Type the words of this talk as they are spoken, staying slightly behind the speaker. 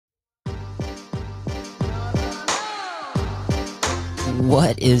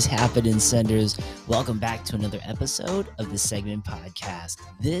What is happening, senders? Welcome back to another episode of the Segment Podcast.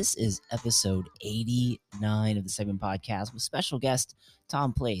 This is episode 89 of the Segment Podcast with special guest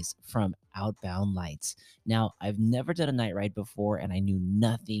Tom Place from Outbound Lights. Now, I've never done a night ride before, and I knew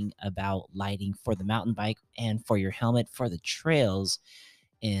nothing about lighting for the mountain bike and for your helmet for the trails.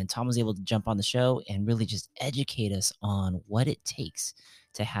 And Tom was able to jump on the show and really just educate us on what it takes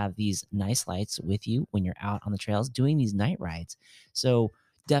to have these nice lights with you when you're out on the trails doing these night rides. So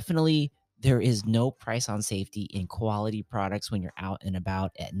definitely there is no price on safety in quality products when you're out and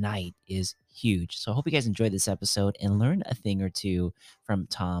about at night is huge. So I hope you guys enjoyed this episode and learned a thing or two from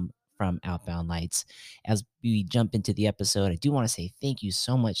Tom from Outbound Lights. As we jump into the episode, I do want to say thank you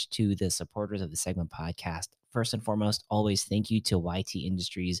so much to the supporters of the Segment Podcast. First and foremost, always thank you to YT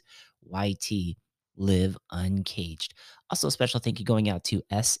Industries, YT, Live Uncaged. Also, a special thank you going out to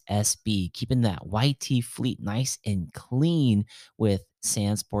SSB, keeping that YT fleet nice and clean with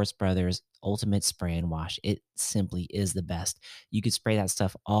Sand Sports Brothers Ultimate Spray and Wash. It simply is the best. You could spray that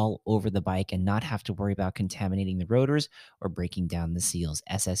stuff all over the bike and not have to worry about contaminating the rotors or breaking down the seals.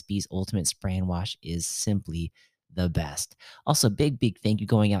 SSB's Ultimate Spray and Wash is simply the best. Also, big thank you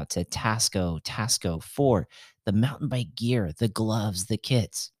going out to Tasco for the mountain bike gear, the gloves, the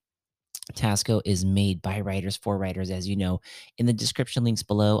kits. Tasco is made by riders for riders, as you know. In the description links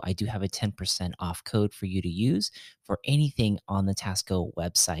below, I do have a 10% off code for you to use for anything on the Tasco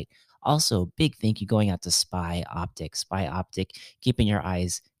website. Also, big thank you going out to Spy Optic. Spy Optic, keeping your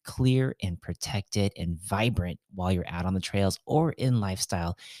eyes clear and protected and vibrant while you're out on the trails or in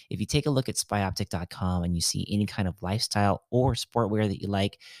lifestyle. If you take a look at spyoptic.com and you see any kind of lifestyle or sportwear that you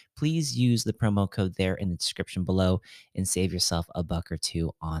like, please use the promo code there in the description below and save yourself a buck or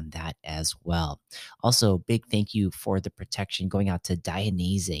two on that as well. Also, big thank you for the protection going out to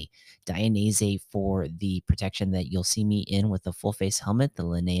Dainese. Dainese for the protection that you'll see me in with the full face helmet, the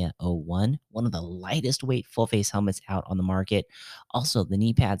Linnea 01, one of the lightest weight full face helmets out on the market. Also, the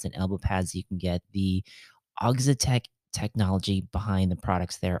knee pads and elbow pads you can get, the Oxitec technology behind the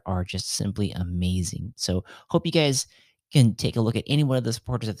products there are just simply amazing. So hope you guys can take a look at any one of the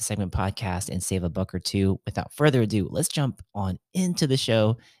supporters of the Segment Podcast and save a buck or two. Without further ado, let's jump on into the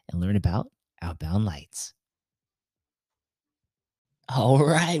show and learn about Outbound Lights. All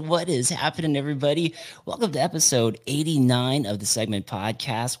right, what is happening, everybody? Welcome to episode 89 of the Segment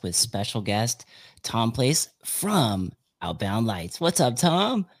Podcast with special guest Tom Place from Outbound Lights. What's up,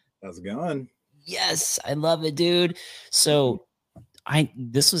 Tom? How's it going? Yes, I love it, dude. So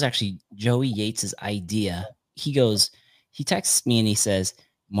this was actually Joey Yates's idea. He texts me and he says,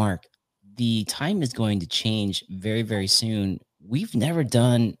 Mark, the time is going to change very, very soon. We've never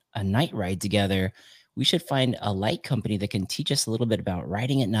done a night ride together. We should find a light company that can teach us a little bit about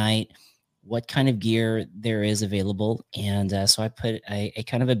riding at night, what kind of gear there is available. And so I put a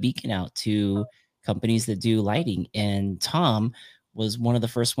kind of a beacon out to companies that do lighting. And Tom was one of the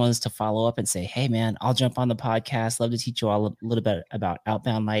first ones to follow up and say, hey, man, I'll jump on the podcast. Love to teach you all a little bit about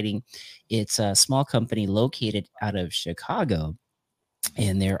Outbound Lighting. It's a small company located out of Chicago.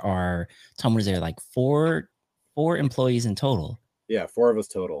 And there are, Tom, was there like four employees in total? Yeah, 4 of us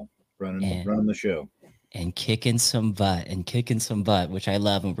total running the show. And kicking some butt, which I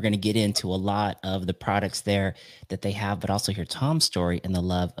love. And we're going to get into a lot of the products there that they have, but also hear Tom's story and the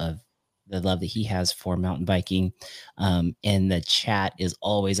love that he has for mountain biking. And the chat is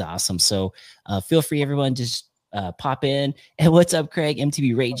always awesome. So feel free, everyone, just pop in. And what's up, Craig?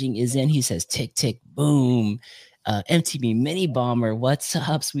 MTB Raging is in. He says, tick, tick, boom. MTB Mini Bomber, what's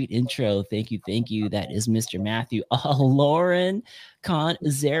up? Sweet intro. Thank you. That is Mr. Matthew. Lauren Con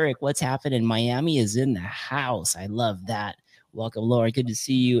Zarek, what's happening? Miami is in the house. I love that. Welcome, Lauren. Good to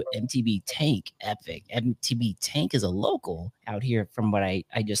see you. MTB Tank, epic. MTB Tank is a local out here from what I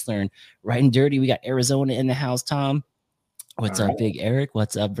just learned. Riding Dirty, we got Arizona in the house, Tom. What's up, Big Eric?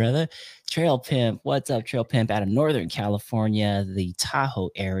 What's up, brother? Trail Pimp, what's up, Trail Pimp out of Northern California, the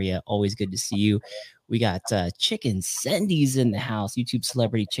Tahoe area. Always good to see you. We got Chicken Sendies in the house. YouTube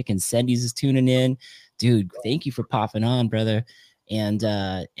celebrity Chicken Sendies is tuning in. Dude, thank you for popping on, brother. And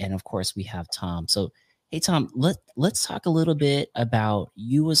of course, we have Tom. So, hey, Tom, let's talk a little bit about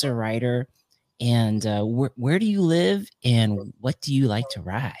you as a rider and where do you live and what do you like to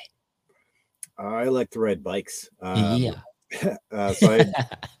ride? I like to ride bikes. Yeah. So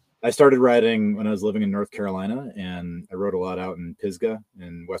I started riding when I was living in North Carolina, and I rode a lot out in Pisgah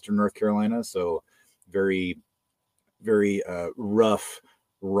in Western North Carolina. So very, very rough,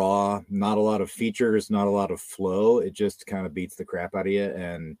 raw, not a lot of features, not a lot of flow. It just kind of beats the crap out of you.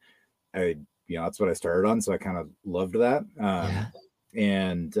 And that's what I started on. So I kind of loved that.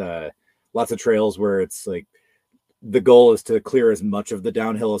 And lots of trails where it's like the goal is to clear as much of the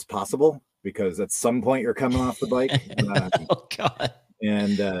downhill as possible, because at some point you're coming off the bike. Oh God.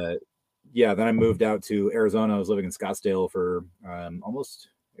 And yeah, then I moved out to Arizona. I was living in Scottsdale for almost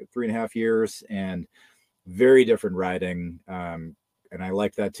 3.5 years, and very different riding. And I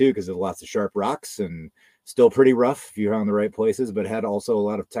liked that too, because there's lots of sharp rocks and still pretty rough if you're on the right places, but had also a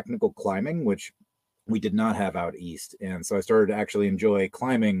lot of technical climbing, which we did not have out east. And so I started to actually enjoy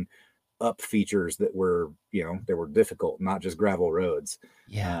climbing up features that were, they were difficult, not just gravel roads.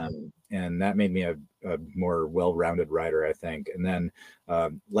 Yeah. And that made me a more well-rounded rider, I think. And then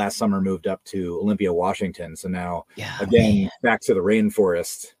last summer moved up to Olympia, Washington. So now, again, back to the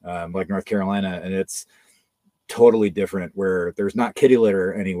rainforest, like North Carolina, and it's totally different, where there's not kitty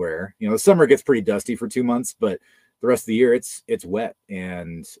litter anywhere. The summer gets pretty dusty for 2 months, but the rest of the year it's wet,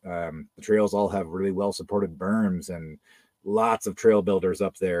 and the trails all have really well supported berms and lots of trail builders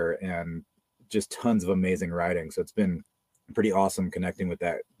up there, and just tons of amazing riding. So it's been pretty awesome connecting with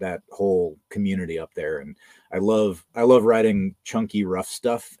that whole community up there. And I love riding chunky rough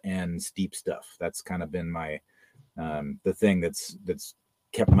stuff and steep stuff. That's kind of been my the thing that's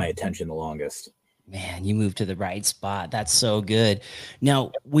kept my attention the longest. Man, you moved to the right spot. That's so good.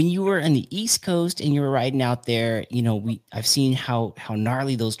 Now, when you were on the East Coast and you were riding out there, I've seen how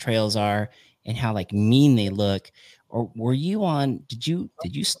gnarly those trails are and how like mean they look. Or were you on? Did you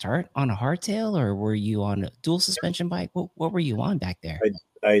start on a hardtail, or were you on a dual suspension bike? What were you on back there?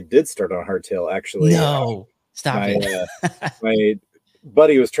 I did start on hardtail, actually. No, stop it. My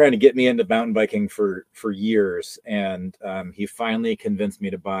buddy was trying to get me into mountain biking for years, and he finally convinced me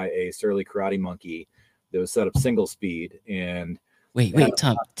to buy a Surly Karate Monkey that was set up single speed. And wait,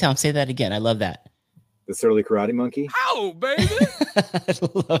 Tom, say that again. I love that. The Surly Karate Monkey. Ow, baby! I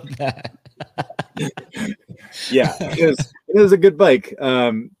love that. Yeah, it was a good bike,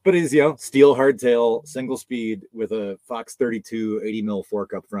 but it's steel hardtail, single speed with a Fox 32 80 mil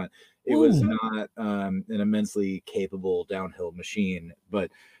fork up front. It was not an immensely capable downhill machine,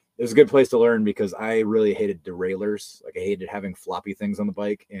 but it was a good place to learn, because I really hated derailers. Like, I hated having floppy things on the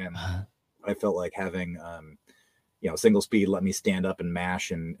bike, and I felt like having single speed let me stand up and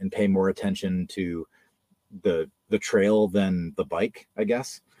mash and pay more attention to the trail than the bike, I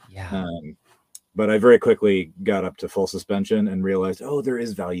guess. Yeah. But I very quickly got up to full suspension and realized, there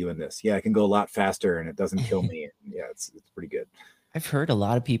is value in this. Yeah, I can go a lot faster and it doesn't kill me. Yeah, it's pretty good. I've heard a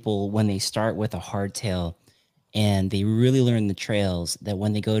lot of people, when they start with a hardtail and they really learn the trails, that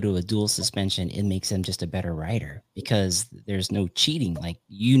when they go to a dual suspension, it makes them just a better rider, because there's no cheating. Like,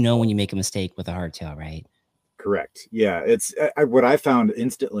 when you make a mistake with a hardtail, right? Correct. Yeah, it's what I found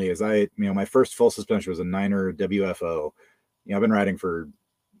instantly is my first full suspension was a 9er WFO. I've been riding for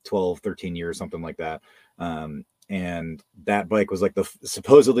 12, 13 years, something like that. And that bike was like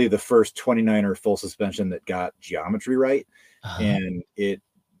supposedly the first 29er full suspension that got geometry right. And it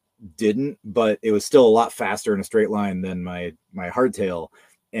didn't, but it was still a lot faster in a straight line than my hardtail.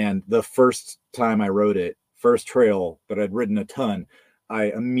 And the first time I rode it, first trail that I'd ridden a ton, I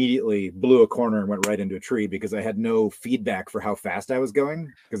immediately blew a corner and went right into a tree, because I had no feedback for how fast I was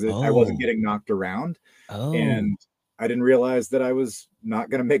going, because I wasn't getting knocked around. And I didn't realize that I was not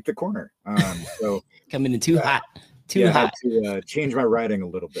going to make the corner. So coming in too hot. I had to change my riding a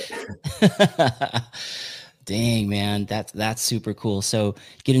little bit. Dang, man, that's super cool. So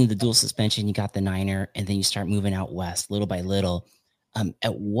getting into the dual suspension, you got the 9er, and then you start moving out west little by little.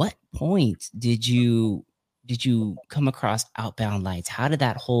 At what point did you come across Outbound Lights? How did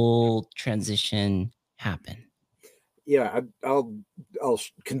that whole transition happen? Yeah, I'll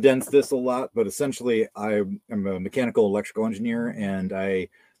condense this a lot, but essentially I am a mechanical electrical engineer, and I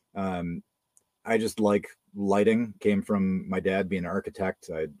just like lighting. Came from my dad being an architect.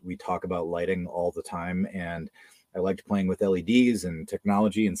 We talk about lighting all the time, and I liked playing with LEDs and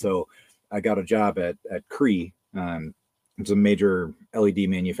technology. And so I got a job at Cree. It's a major LED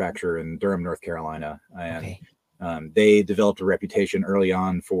manufacturer in Durham, North Carolina. And they developed a reputation early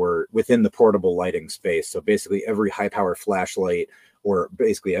on for within the portable lighting space. So basically every high power flashlight, or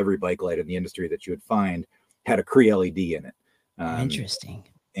basically every bike light in the industry that you would find, had a Cree LED in it. Interesting.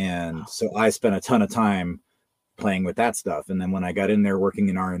 And so I spent a ton of time playing with that stuff. And then when I got in there working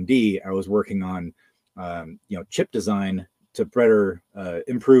in R&D, I was working on, chip design to better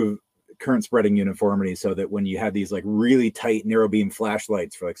improve current spreading uniformity, so that when you had these like really tight narrow beam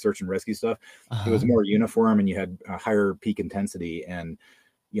flashlights for like search and rescue stuff, it was more uniform and you had a higher peak intensity. And,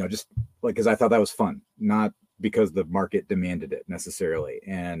 just like, cause I thought that was fun, not because the market demanded it necessarily.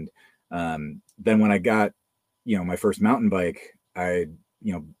 And then when I got, my first mountain bike, I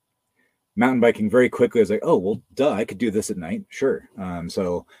mountain biking very quickly. I was like, oh, well, duh, I could do this at night. Sure.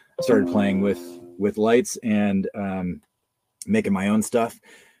 So I started playing with lights and making my own stuff.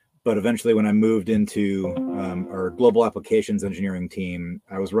 But eventually when I moved into our global applications engineering team,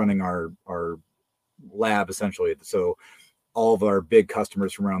 I was running our lab essentially. So all of our big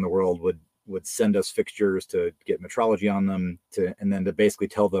customers from around the world would send us fixtures to get metrology on them and then to basically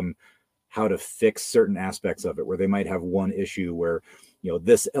tell them how to fix certain aspects of it, where they might have one issue where,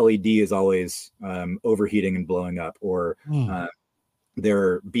 this LED is always overheating and blowing up, or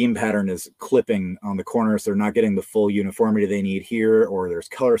their beam pattern is clipping on the corners. They're not getting the full uniformity they need here, or there's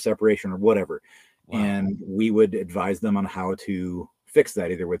color separation or whatever. Wow. And we would advise them on how to fix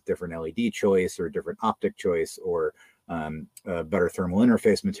that, either with different LED choice or different optic choice, or a better thermal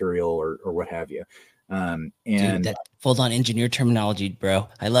interface material, or what have you. And dude, that full-on engineer terminology, bro.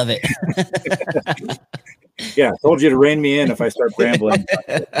 I love it. Yeah, I told you to rein me in if I start rambling.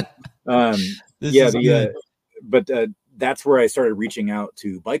 But that's where I started reaching out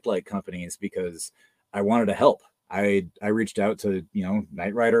to bike light companies because I wanted to help. I reached out to,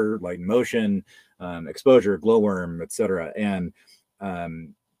 Knight Rider, Light in Motion, Exposure, Glowworm, etc. And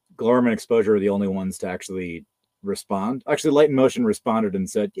Glowworm and Exposure are the only ones to actually respond. Actually, Light in Motion responded and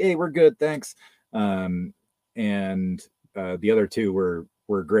said, "Hey, we're good, thanks." And the other two were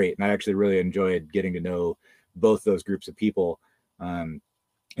great, and I actually really enjoyed getting to know both those groups of people, and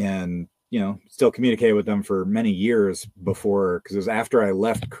still communicated with them for many years before, because it was after I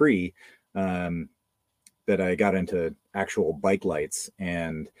left Cree that I got into actual bike lights,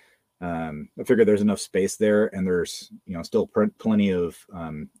 and I figured there's enough space there, and there's still plenty of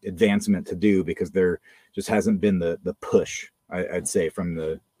advancement to do, because there just hasn't been the push, I'd say, from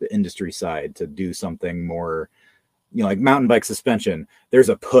the industry side to do something more, like mountain bike suspension. There's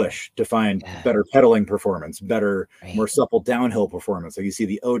a push to find better pedaling performance, better, more supple downhill performance. So you see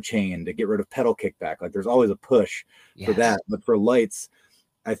the O chain to get rid of pedal kickback. Like there's always a push for that. But for lights,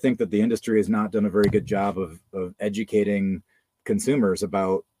 I think that the industry has not done a very good job of educating consumers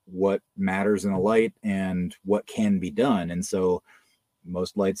about what matters in a light and what can be done. And so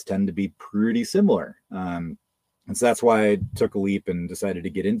most lights tend to be pretty similar. And so that's why I took a leap and decided to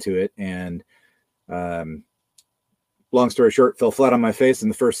get into it. And long story short, fell flat on my face in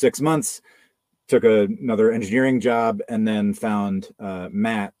the first 6 months, took another engineering job, and then found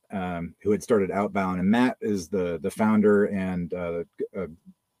Matt, who had started Outbound. And Matt is the founder and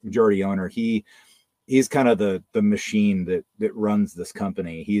majority owner. He's kind of the machine that runs this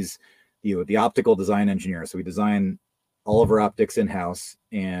company. He's the optical design engineer. So we design all of our optics in-house,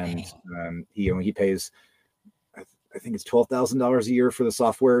 and he pays, I think it's $12,000 a year for the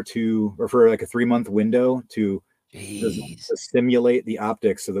software or for like a 3-month window to simulate the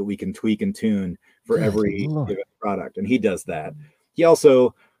optics so that we can tweak and tune for every given product. And he does that. He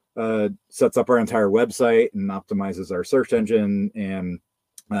also sets up our entire website and optimizes our search engine, and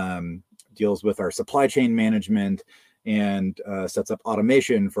deals with our supply chain management, and sets up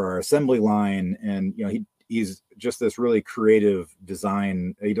automation for our assembly line. And he's just this really creative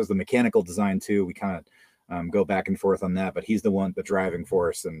design. He does the mechanical design too. We kind of go back and forth on that, but he's the driving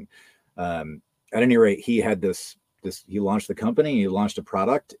force. And at any rate, he had he launched the company, he launched a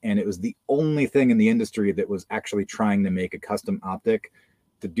product, and it was the only thing in the industry that was actually trying to make a custom optic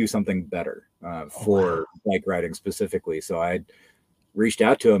to do something better for bike riding specifically. So I reached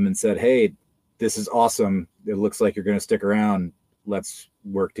out to him and said, "Hey, this is awesome. It looks like you're going to stick around. Let's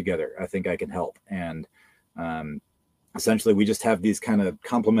work together. I think I can help." And essentially we just have these kind of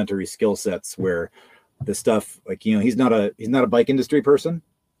complementary skill sets where the stuff, like, he's not a bike industry person,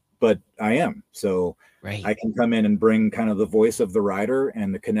 but I am. So I can come in and bring kind of the voice of the rider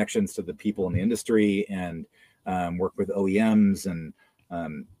and the connections to the people in the industry, and work with OEMs and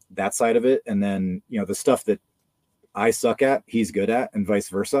that side of it. And then, the stuff that I suck at, he's good at, and vice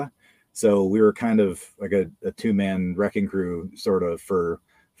versa. So we were kind of like a 2-man wrecking crew sort of for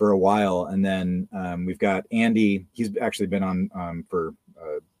a while. And then we've got Andy. He's actually been on for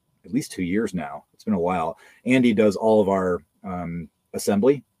at least 2 years now. It's been a while. Andy does all of our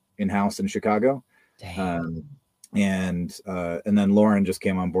assembly in-house in Chicago. And then Lauren just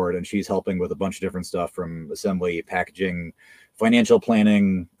came on board, and she's helping with a bunch of different stuff, from assembly, packaging, financial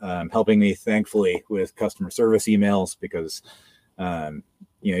planning, helping me, thankfully, with customer service emails, because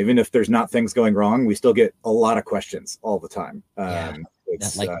even if there's not things going wrong, we still get a lot of questions all the time.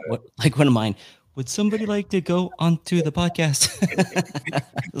 It's like one of mine. Would somebody like to go onto the podcast?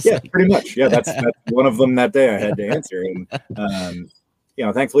 Pretty much. Yeah, that's one of them that day I had to answer. And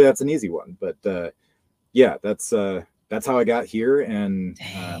thankfully that's an easy one. But that's how I got here, and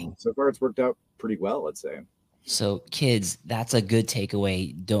so far it's worked out pretty well, let's say. So kids, that's a good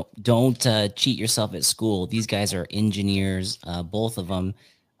takeaway. Don't cheat yourself at school. These guys are engineers, both of them,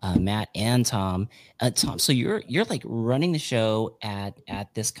 Matt and Tom. Tom, so you're like running the show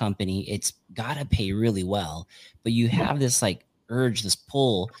at this company. It's gotta pay really well, but you have this like urge, this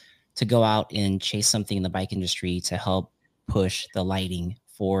pull to go out and chase something in the bike industry to help push the lighting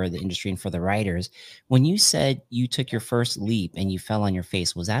for the industry and for the riders. When you said you took your first leap and you fell on your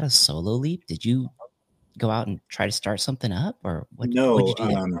face, was that a solo leap? Did you go out and try to start something up, or what'd you No, do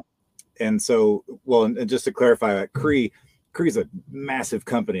there? and so, well, and just to clarify, that Cree's a massive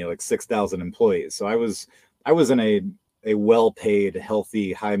company, like 6,000 employees. So I was in a well-paid,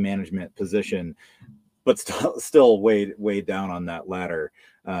 healthy, high management position, but still way down on that ladder.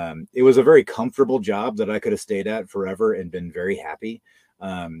 It was a very comfortable job that I could have stayed at forever and been very happy.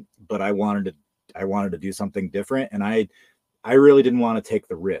 But I wanted to do something different, and I really didn't want to take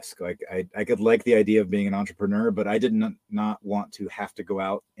the risk. Like I could like the idea of being an entrepreneur, but I did not want to have to go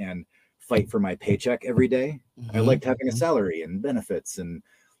out and fight for my paycheck every day. I liked having a Mhm. salary and benefits and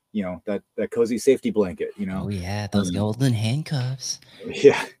that cozy safety blanket, Oh, yeah, those Um, golden handcuffs.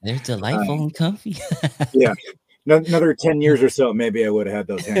 yeah. They're delightful Um, and comfy. yeah. Another 10 years or so, maybe I would have had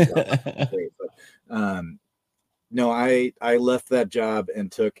those handcuffs. Great. But no, I left that job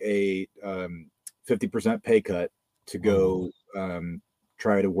and took a 50% pay cut to Whoa. go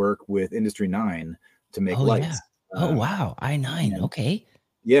try to work with Industry 9 to make Oh, yeah. lights. Oh, Um, wow, I-9, and okay.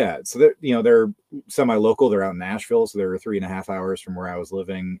 yeah, so they're semi-local. They're out in Nashville, so they're 3.5 hours from where I was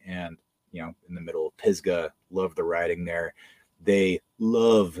living, and in the middle of Pisgah. Love the riding there. They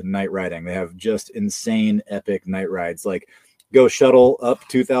love night riding. They have just insane, epic night rides. Like go shuttle up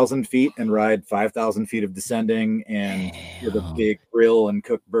 2,000 feet and ride 5,000 feet of descending, and with a Damn. big grill and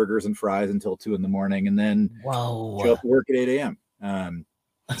cook burgers and fries until 2 in the morning, and then show Whoa. up to work at 8 a.m.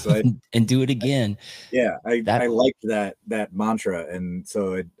 So And do it again. yeah, I That liked that mantra, and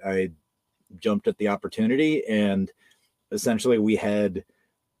so I jumped at the opportunity, and essentially we had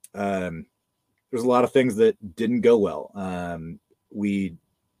there's a lot of things that didn't go well. We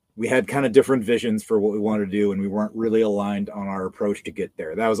we had kind of different visions for what we wanted to do, and we weren't really aligned on our approach to get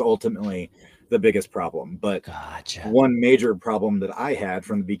there. That was ultimately the biggest problem. But gotcha. one major problem that I had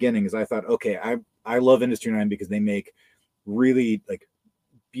from the beginning is I thought, okay, I love Industry 9 because they make really like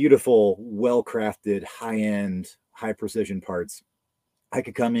beautiful, well crafted, high end, high precision parts. I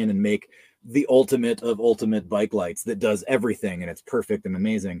could come in and make the ultimate of ultimate bike lights that does everything and it's perfect and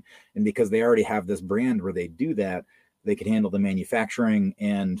amazing. And because they already have this brand where they do that, they can handle the manufacturing,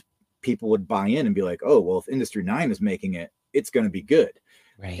 and people would buy in and be like, oh, well, if Industry 9 is making it, it's going to be good.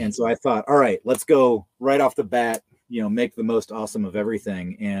 And Right. so I thought, all right, let's go right off the bat, make the most awesome of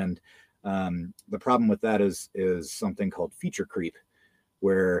everything. And the problem with that is something called feature creep,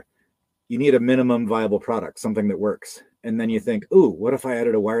 where you need a minimum viable product, something that works. And then you think, ooh, what if I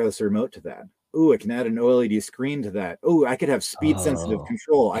added a wireless remote to that? Ooh, I can add an OLED screen to that. Ooh, I could have speed sensitive Oh,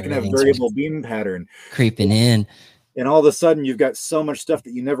 control. I can have everything variable starts beam pattern. creeping in. And all of a sudden, you've got so much stuff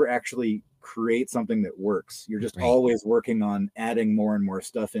that you never actually create something that works. You're just Right. always working on adding more and more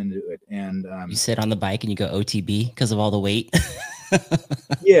stuff into it. And You sit on the bike and you go OTB because of all the weight.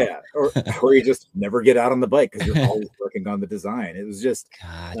 yeah, or you just never get out on the bike because you're always working on the design. It was just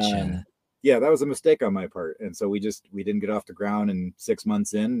Gotcha. yeah, that was a mistake on my part, and so we didn't get off the ground. And 6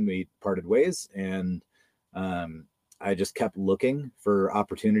 months in, we parted ways, and I just kept looking for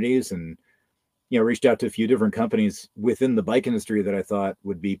opportunities, and reached out to a few different companies within the bike industry that I thought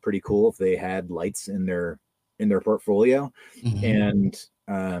would be pretty cool if they had lights in their portfolio. Mhm.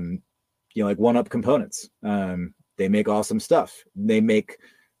 And like One Up Components, they make awesome stuff. They make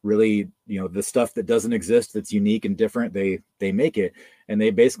really the stuff that doesn't exist, that's unique and different. They make it, and they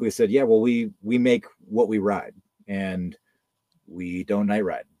basically said, yeah, well, we make what we ride, and we don't night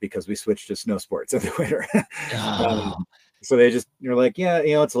ride because we switched to snow sports in the winter. Oh, So you're like, yeah,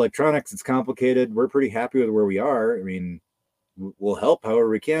 it's electronics, it's complicated, we're pretty happy with where we are. I mean, we'll help however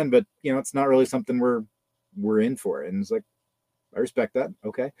we can, but it's not really something we're in for. And it's like, I respect that.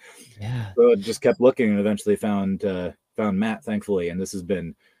 Okay. yeah. So I just kept looking and eventually found Matt, thankfully, and this has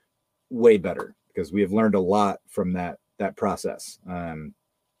been way better because we have learned a lot from that process.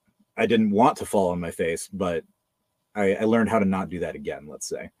 I didn't want to fall on my face, but I learned how to not do that again, let's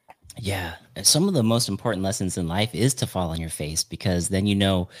say. Yeah. And some of the most important lessons in life is to fall on your face because then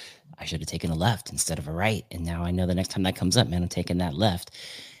I should have taken a left instead of a right. And now I know the next time that comes up, man, I'm taking that left.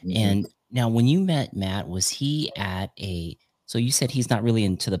 Mm-hmm. And now when you met Matt, was he at so you said he's not really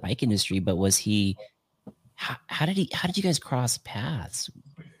into the bike industry, but was he, how did you guys cross paths?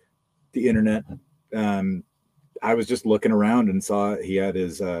 The internet. Um, I was just looking around and saw he had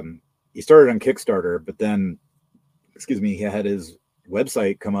his. He started on Kickstarter, but then excuse me, he had his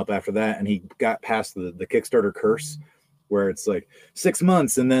website come up after that, and he got past the Kickstarter curse where it's like 6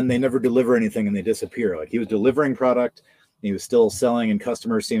 months and then they never deliver anything and they disappear. Like, he was delivering product, he was still selling, and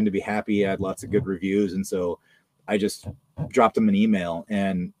customers seemed to be happy. He had lots of good reviews. And so I just dropped him an email.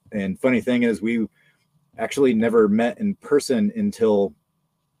 And funny thing is, we actually never met in person until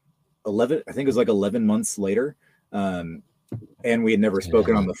 11 months later. And we had never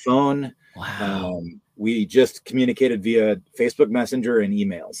spoken on the phone. Wow. We just communicated via Facebook Messenger and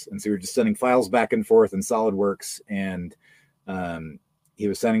emails. And so we were just sending files back and forth in SolidWorks. And he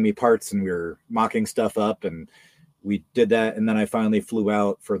was sending me parts and we were mocking stuff up, and we did that. And then I finally flew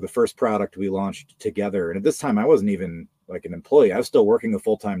out for the first product we launched together. And at this time, I wasn't even like an employee. I was still working a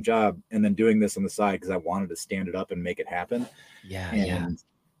full-time job and then doing this on the side because I wanted to stand it up and make it happen.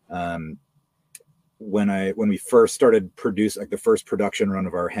 When we first started produce, like the first production run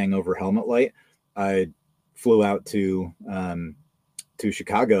of our hangover helmet light, I flew out to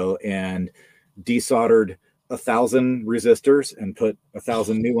Chicago and desoldered 1,000 resistors and put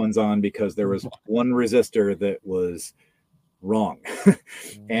 1,000 new ones on because there was one resistor that was wrong.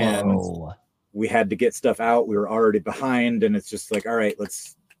 And we had to get stuff out. We were already behind, and it's just like, all right,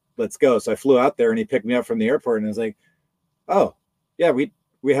 let's go. So I flew out there and he picked me up from the airport, and I was like, oh yeah, we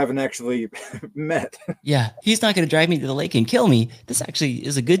haven't actually met. Yeah, he's not going to drive me to the lake and kill me. This actually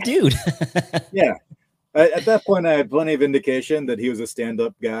is a good dude. Yeah. At that point, I had plenty of indication that he was a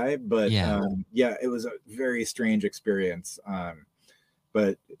stand-up guy, but it was a very strange experience.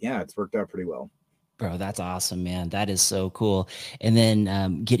 But yeah, it's worked out pretty well. Bro, that's awesome, man. That is so cool. And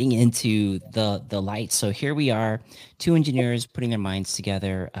then getting into the lights. So here we are, two engineers putting their minds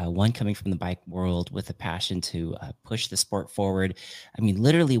together, one coming from the bike world with a passion to push the sport forward. I mean,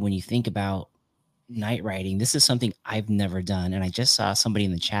 literally, when you think about night riding, this is something I've never done. And I just saw somebody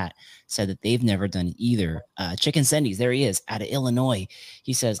in the chat said that they've never done it either. Chicken Sendies, there he is, out of Illinois.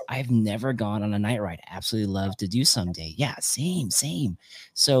 He says, I've never gone on a night ride. Absolutely love to do someday. Yeah, same.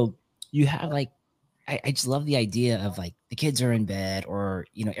 So you have like, I just love the idea of like the kids are in bed, or,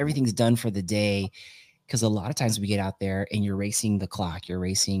 you know, everything's done for the day. Because a lot of times we get out there and you're racing the clock, you're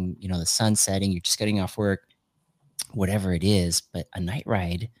racing, you know, the sun setting, you're just getting off work, whatever it is. But a night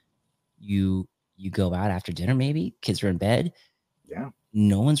ride, you go out after dinner, maybe kids are in bed. Yeah.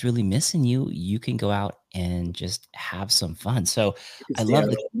 No one's really missing you. You can go out and just have some fun. So I love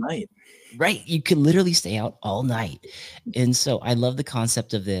the night. Right. You can literally stay out all night. And so I love the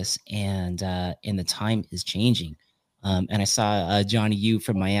concept of this, and the time is changing. And I saw Johnny Yu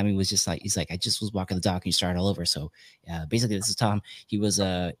from Miami was just like, he's like, I just was walking the dock and you started all over. So basically this is Tom. He was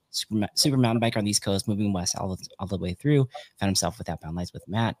a super mountain biker on the East Coast, moving west all the way through, found himself with Outbound Lights with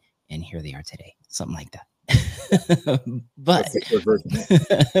Matt, and here they are today. Something like that.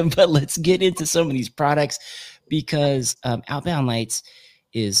 but let's get into some of these products, because Outbound Lights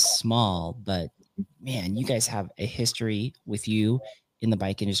is small, but man, you guys have a history with you in the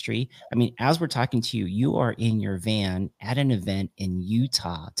bike industry. I mean, as we're talking to you, you are in your van at an event in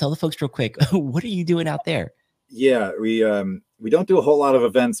Utah. Tell the folks real quick, what are you doing out there? Yeah, we don't do a whole lot of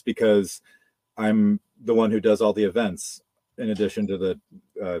events because I'm the one who does all the events, in addition to the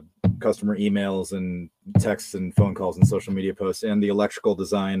customer emails and texts and phone calls and social media posts and the electrical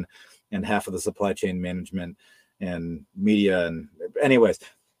design and half of the supply chain management and media. And anyways,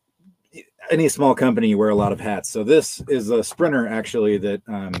 any small company, you wear a lot of hats. So this is a Sprinter actually that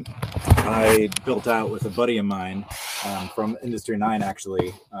I built out with a buddy of mine from Industry 9,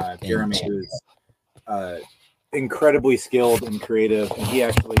 actually, Jeremy, who's incredibly skilled and creative. And he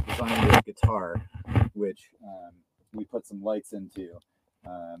actually designed this guitar, which we put some lights into.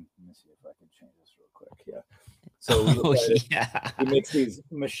 Let me see if I can change this real quick. Yeah. So he makes these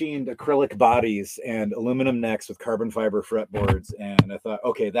machined acrylic bodies and aluminum necks with carbon fiber fretboards. And I thought,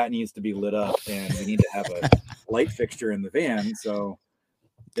 okay, that needs to be lit up, and we need to have a light fixture in the van. So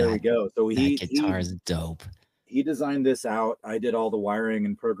there we go. So that guitar is dope. He designed this out. I did all the wiring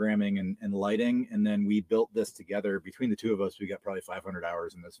and programming and lighting, and then we built this together. Between the two of us, we got probably 500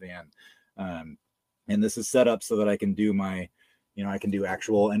 hours in this van. And this is set up so that I can do I can do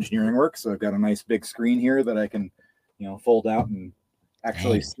actual engineering work. So I've got a nice big screen here that I can, fold out and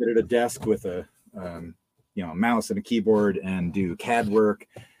actually sit at a desk with a, mouse and a keyboard and do CAD work,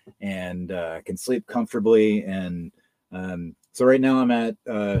 and can sleep comfortably. And so right now I'm at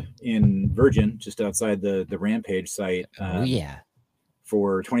in Virgin, just outside the Rampage site.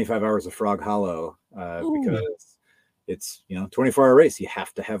 For 25 hours of Frog Hollow, because it's 24-hour race. You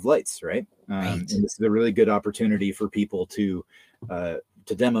have to have lights, right? And this is a really good opportunity for people to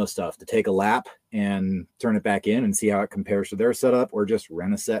demo stuff, to take a lap and turn it back in and see how it compares to their setup, or just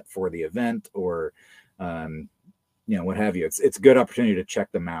rent a set for the event, or what have you. It's a good opportunity to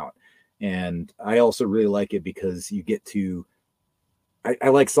check them out. And I also really like it because you get to, I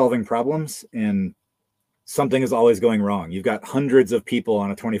like solving problems, and something is always going wrong. You've got hundreds of people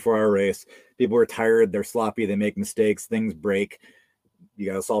on a 24-hour race. People are tired, they're sloppy, they make mistakes, things break. You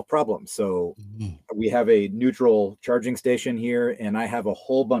got to solve problems. So we have a neutral charging station here, and I have a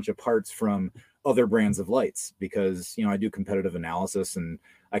whole bunch of parts from other brands of lights because, I do competitive analysis and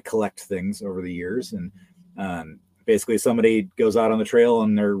I collect things over the years. And basically somebody goes out on the trail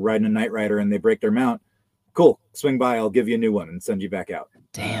and they're riding a Night Rider and they break their mount. Cool. Swing by. I'll give you a new one and send you back out.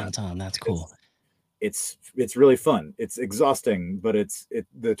 Damn, Tom, that's cool. It's really fun. It's exhausting, but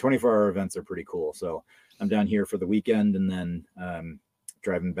the 24-hour events are pretty cool. So I'm down here for the weekend and then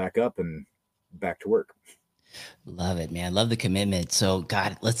driving back up and back to work. Love it, man. Love the commitment. So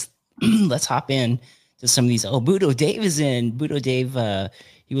God, let's hop in to some of these. Oh, Budo Dave is in. Budo Dave,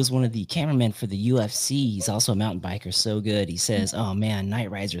 he was one of the cameramen for the UFC. He's also a mountain biker. So good. He says, oh man,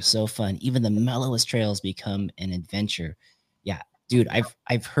 night rides are so fun. Even the mellowest trails become an adventure. Yeah, dude,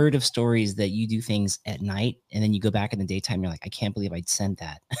 I've heard of stories that you do things at night and then you go back in the daytime. You're like, I can't believe I'd sent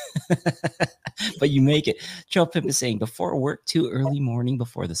that. But you make it. Trail Pimp is saying, before work, too early morning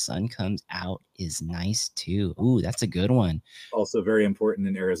before the sun comes out is nice too. Ooh, that's a good one. Also very important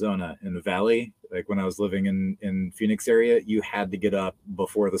in Arizona, in the valley. Like when I was living in Phoenix area, you had to get up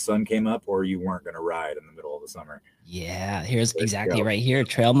before the sun came up or you weren't going to ride in the middle of the summer. Yeah, here's exactly right here.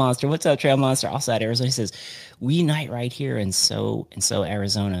 Trail Monster. What's up, Trail Monster? Also at Arizona. He says, we night ride here in so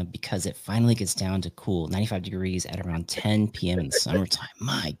Arizona because it finally gets down to cool 95 degrees at around 10 p.m. in the summertime.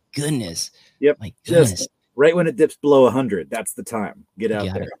 My goodness. Yep. My goodness. Just right when it dips below 100, that's the time. Get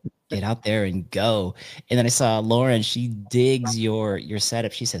out there. Get out there and go. And then I saw Lauren. She digs your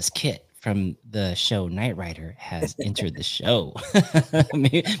setup. She says, Kit from the show Night Rider has entered the show.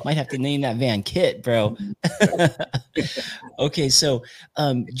 Might have to name that van Kit, bro. Okay, so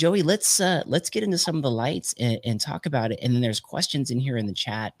Joey, let's get into some of the lights and talk about it. And then there's questions in here in the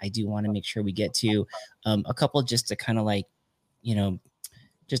chat. I do want to make sure we get to a couple just to kind of like,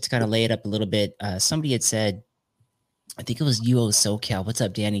 just to kind of lay it up a little bit. Somebody had said, I think it was UO SoCal. What's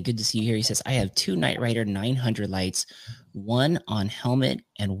up, Danny? Good to see you here. He says, I have two Night Rider 900 lights, one on helmet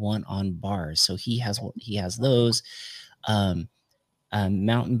and one on bars. So he has those.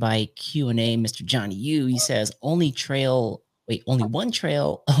 Mountain bike Q&A, Mr. Johnny U. He says, only one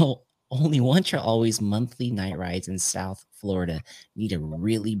trail. Oh, only one trail, always monthly night rides in South Florida. Need a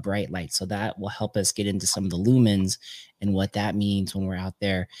really bright light. So that will help us get into some of the lumens and what that means when we're out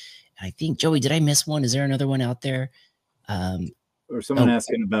there. And I think, Joey, did I miss one? Is there another one out there? Or someone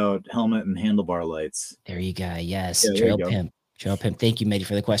asking about helmet and handlebar lights. There you go. Yes. Yeah, Trail Pimp. Thank you, Mehdi,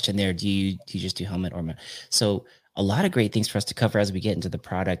 for the question there. Do you just do helmet or so a lot of great things for us to cover as we get into the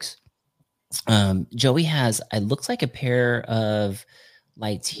products. Joey has, it looks like a pair of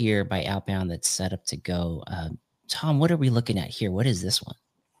lights here by Outbound that's set up to go. Tom, what are we looking at here? What is this one?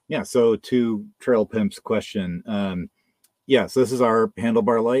 Yeah. So to Trail Pimp's question, so this is our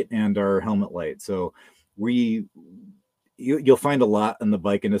handlebar light and our helmet light. So you'll find a lot in the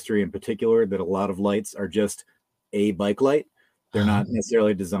bike industry in particular that a lot of lights are just a bike light. They're not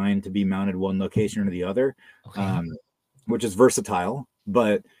necessarily designed to be mounted one location or the other, which is versatile,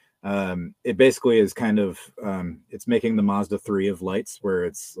 but it basically is kind of, it's making the Mazda 3 of lights where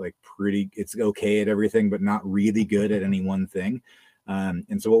it's like it's okay at everything, but not really good at any one thing.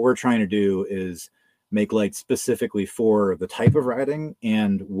 And so what we're trying to do is make lights specifically for the type of riding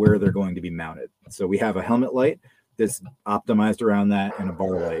and where they're going to be mounted. So we have a helmet light that's optimized around that and a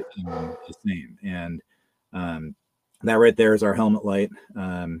bar light the same. And that right there is our helmet light,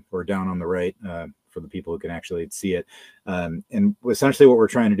 or down on the right for the people who can actually see it. And essentially what we're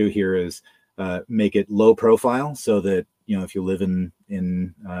trying to do here is make it low profile so that, if you live in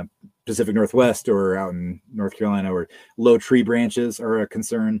Pacific Northwest or out in North Carolina where low tree branches are a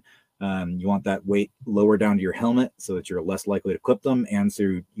concern, you want that weight lower down to your helmet so that you're less likely to clip them, and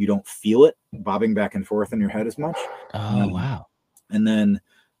so you don't feel it bobbing back and forth in your head as much. Oh, wow. And then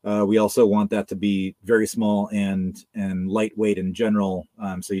we also want that to be very small and lightweight in general,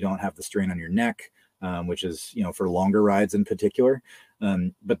 so you don't have the strain on your neck, which is, for longer rides in particular.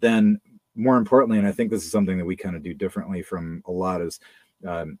 But then more importantly, and I think this is something that we kind of do differently from a lot, is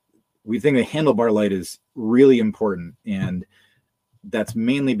we think the handlebar light is really important, and that's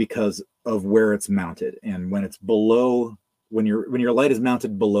mainly because of where it's mounted. And when it's below, when your light is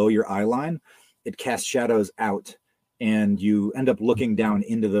mounted below your eye line, it casts shadows out and you end up looking down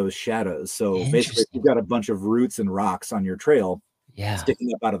into those shadows. So basically, if you've got a bunch of roots and rocks on your trail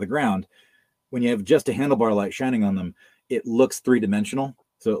sticking up out of the ground, when you have just a handlebar light shining on them, it looks three-dimensional.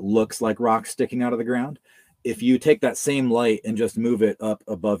 So it looks like rocks sticking out of the ground. if you take that same light and just move it up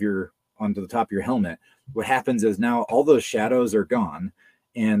above onto the top of your helmet, what happens is now all those shadows are gone.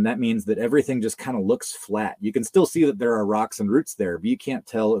 And that means that everything just kind of looks flat. You can still see that there are rocks and roots there, but you can't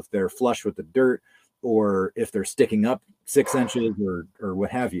tell if they're flush with the dirt or if they're sticking up 6 inches or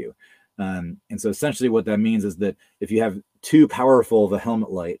what have you. And so essentially what that means is that if you have too powerful of a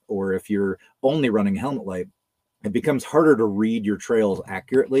helmet light, or if you're only running helmet light, it becomes harder to read your trails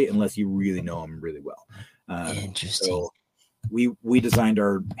accurately unless you really know them really well. Interesting. So we designed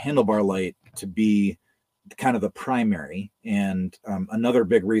our handlebar light to be kind of the primary. And another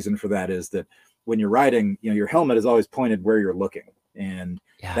big reason for that is that when you're riding, your helmet is always pointed where you're looking. And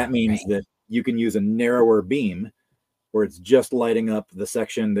that means that you can use a narrower beam where it's just lighting up the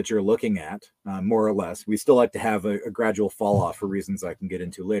section that you're looking at, more or less. We still like to have a gradual fall off for reasons I can get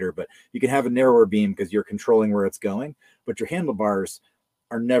into later, but you can have a narrower beam because you're controlling where it's going, but your handlebars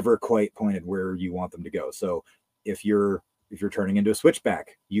are never quite pointed where you want them to go. So if you're turning into a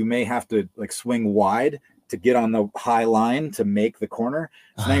switchback, you may have to like swing wide to get on the high line to make the corner.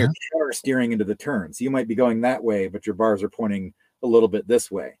 So now you're counter steering into the turn. So you might be going that way, but your bars are pointing a little bit this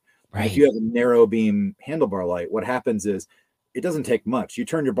way. Right. If you have a narrow beam handlebar light, what happens is it doesn't take much. You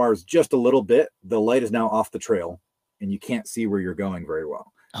turn your bars just a little bit, the light is now off the trail and you can't see where you're going very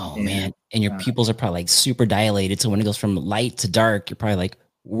well. Oh, man. And your pupils are probably like super dilated. So when it goes from light to dark, you're probably like,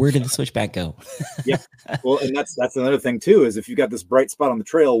 where did the switchback go? Yeah. Well, and that's another thing too, is if you've got this bright spot on the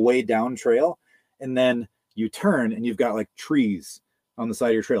trail, way down trail, and then you turn and you've got like trees on the side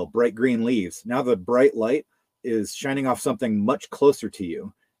of your trail, bright green leaves. Now the bright light is shining off something much closer to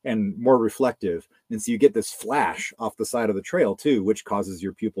you and more reflective. And so you get this flash off the side of the trail too, which causes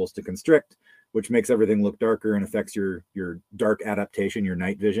your pupils to constrict, which makes everything look darker and affects your dark adaptation, your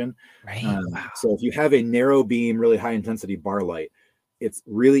night vision. Right. So if you have a narrow beam, really high intensity bar light, it's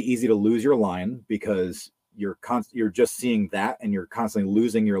really easy to lose your line because you're just seeing that and you're constantly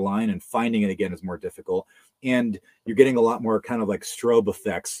losing your line, and finding it again is more difficult. And you're getting a lot more kind of like strobe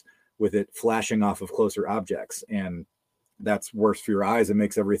effects with it flashing off of closer objects. And that's worse for your eyes. It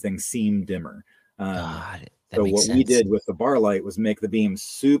makes everything seem dimmer. So what we did with the bar light was make the beam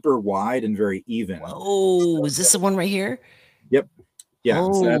super wide and very even. Oh, is this the one right here? Yep. Yeah.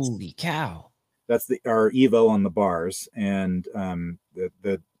 Holy cow. That's our Evo on the bars. And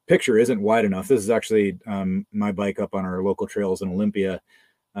the picture isn't wide enough. This is actually my bike up on our local trails in Olympia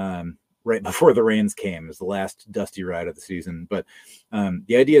right before the rains came. It was the last dusty ride of the season. But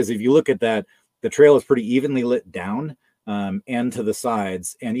the idea is if you look at that, the trail is pretty evenly lit down. And to the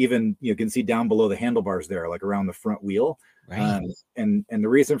sides, and even you can see down below the handlebars there, like around the front wheel. Right. And the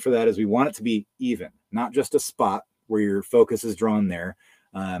reason for that is we want it to be even, not just a spot where your focus is drawn there.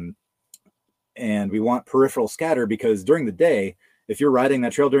 And we want peripheral scatter because during the day, if you're riding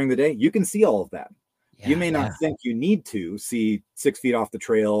that trail during the day, you can see all of that. Yeah, you may not think you need to see 6 feet off the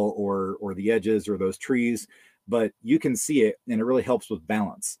trail or the edges or those trees, but you can see it, and it really helps with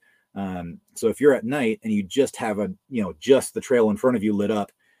balance. So if you're at night and you just have just the trail in front of you lit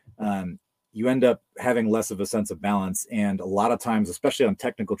up, you end up having less of a sense of balance. And a lot of times, especially on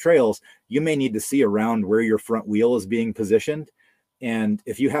technical trails, you may need to see around where your front wheel is being positioned. And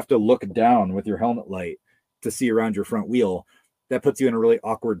if you have to look down with your helmet light to see around your front wheel, that puts you in a really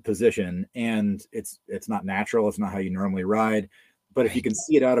awkward position. And it's not natural. It's not how you normally ride. But if you can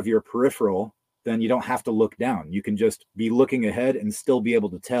see it out of your peripheral, then you don't have to look down. You can just be looking ahead and still be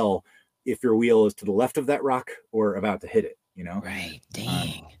able to tell if your wheel is to the left of that rock or about to hit it, Right.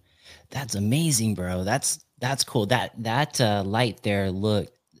 Dang. That's amazing, bro. That's cool. That light there,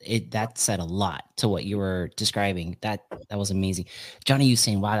 that said a lot to what you were describing. That was amazing. Johnny, you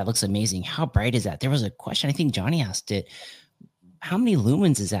saying, wow, that looks amazing. How bright is that? There was a question, I think Johnny asked it. How many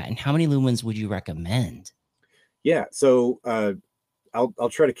lumens is that? And how many lumens would you recommend? Yeah. So, I'll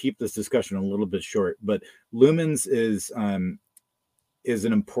try to keep this discussion a little bit short, but lumens is an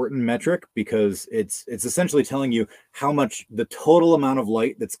important metric because it's essentially telling you how much the total amount of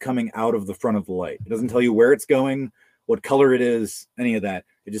light that's coming out of the front of the light. It doesn't tell you where it's going, what color it is, any of that.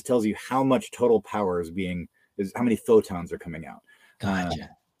 It just tells you how much total power is how many photons are coming out. Gotcha.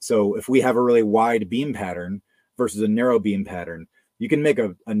 So if we have a really wide beam pattern versus a narrow beam pattern, you can make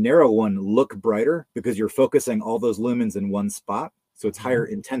a narrow one look brighter because you're focusing all those lumens in one spot. So it's higher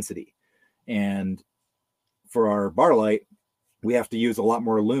intensity. And for our bar light, we have to use a lot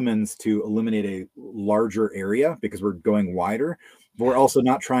more lumens to illuminate a larger area because we're going wider. But we're also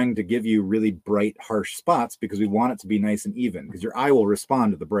not trying to give you really bright, harsh spots because we want it to be nice and even because your eye will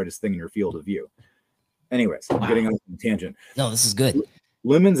respond to the brightest thing in your field of view. Anyways, I'm getting on a tangent. No, this is good.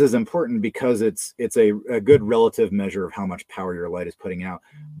 Lumens is important because it's a good relative measure of how much power your light is putting out.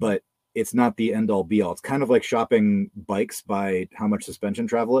 But it's not the end all be all. It's kind of like shopping bikes by how much suspension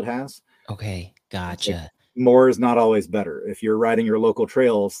travel it has. Okay, It's like gotcha. more is not always better. If you're riding your local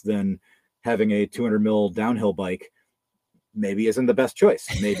trails, then having a 200 mil downhill bike maybe isn't the best choice.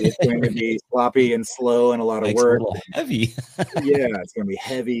 Maybe it's going to be sloppy and slow and a lot of Bike's a work. little heavy. Yeah, it's going to be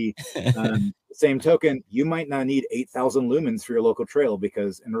heavy. Same token, you might not need 8,000 lumens for your local trail,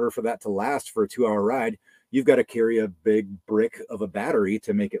 because in order for that to last for a 2-hour ride, you've got to carry a big brick of a battery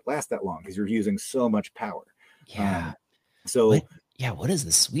to make it last that long, because you're using so much power. Yeah. So what is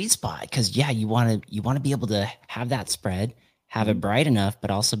the sweet spot? Because you want to be able to have that spread, have it Mhm. bright enough, but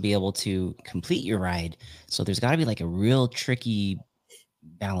also be able to complete your ride. So there's got to be like a real tricky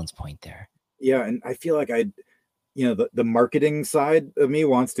balance point there. Yeah, and I feel like the marketing side of me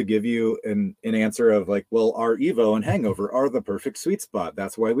wants to give you an answer of like, well, our Evo and Hangover are the perfect sweet spot.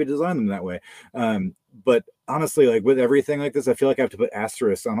 That's why we designed them that way. But honestly, like with everything like this, I feel like I have to put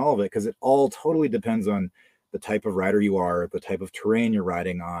asterisks on all of it, because it all totally depends on the type of rider you are, the type of terrain you're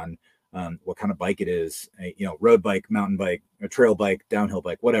riding on, what kind of bike it is, road bike, mountain bike, a trail bike, downhill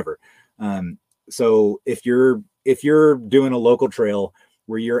bike, whatever. So if you're doing a local trail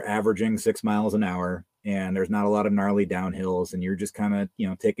where you're averaging 6 miles an hour and there's not a lot of gnarly downhills and you're just kind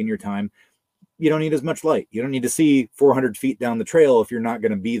of, taking your time, you don't need as much light. You don't need to see 400 feet down the trail if you're not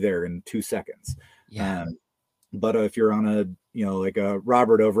going to be there in 2 seconds. Yeah. But if you're on like a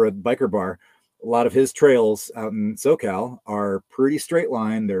Robert over at Biker Bar, a lot of his trails out in SoCal are pretty straight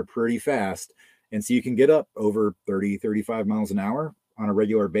line. They're pretty fast. And so you can get up over 30, 35 miles an hour on a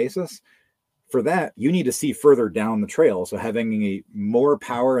regular basis. For that, you need to see further down the trail. So having a more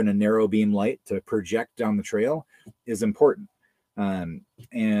power and a narrow beam light to project down the trail is important.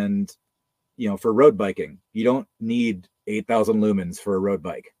 And for road biking, you don't need 8,000 lumens for a road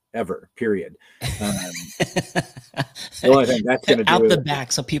bike ever, period. The only thing that's going to do out the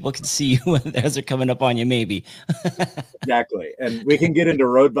back so people can see you as they're coming up on you, maybe. Exactly. And we can get into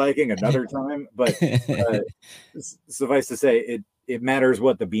road biking another time, but suffice to say, it matters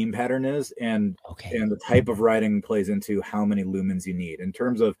what the beam pattern is, and the type of riding plays into how many lumens you need. In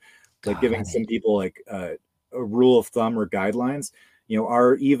terms of like giving some people like a rule of thumb or guidelines,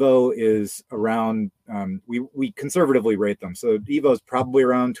 our Evo is around, we conservatively rate them. So Evo is probably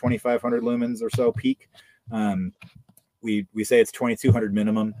around 2,500 lumens or so peak. We say it's 2,200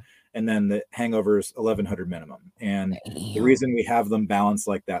 minimum, and then the Hangover is 1,100 minimum. And the reason we have them balanced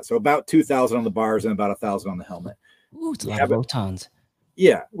like that, so about 2,000 on the bars and about 1,000 on the helmet. Ooh, it's a lot of photons.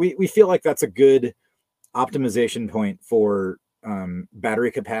 Yeah, we feel like that's a good optimization point for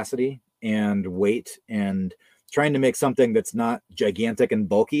battery capacity and weight, and trying to make something that's not gigantic and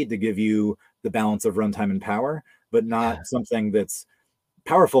bulky to give you the balance of runtime and power, but not something that's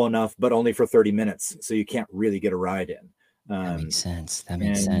powerful enough, but only for 30 minutes. So you can't really get a ride in. That makes sense. That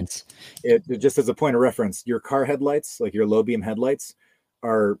makes sense. It just as a point of reference, your car headlights, like your low beam headlights,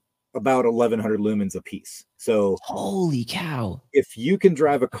 are about 1,100 lumens a piece. So holy cow. If you can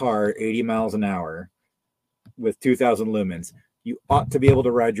drive a car 80 miles an hour with 2,000 lumens, you ought to be able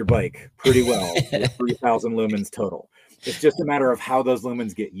to ride your bike pretty well with 3,000 lumens total. It's just a matter of how those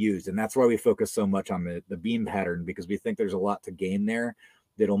lumens get used. And that's why we focus so much on the beam pattern, because we think there's a lot to gain there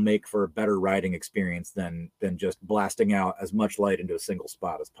that'll make for a better riding experience than just blasting out as much light into a single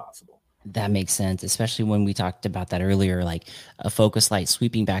spot as possible. That makes sense, especially when we talked about that earlier. Like a focus light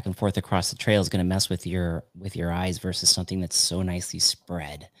sweeping back and forth across the trail is going to mess with your eyes versus something that's so nicely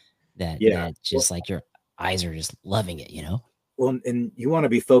spread that just like your eyes are just loving it, Well, and you want to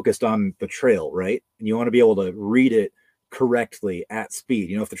be focused on the trail, right? And you want to be able to read it correctly at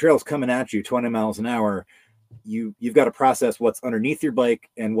speed. If the trail's coming at you 20 miles an hour, you've got to process what's underneath your bike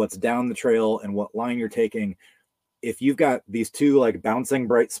and what's down the trail and what line you're taking. If you've got these two like bouncing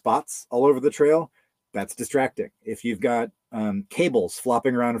bright spots all over the trail, that's distracting. If you've got cables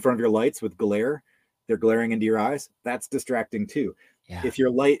flopping around in front of your lights with glare, they're glaring into your eyes, that's distracting too. Yeah. If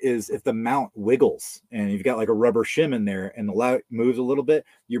if the mount wiggles and you've got like a rubber shim in there and the light moves a little bit,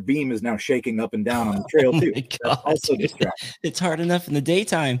 your beam is now shaking up and down on the trail too. That's also distracting. It's hard enough in the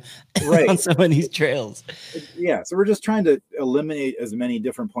daytime, right, on some of these trails. Yeah, so we're just trying to eliminate as many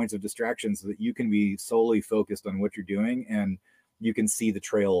different points of distraction so that you can be solely focused on what you're doing and you can see the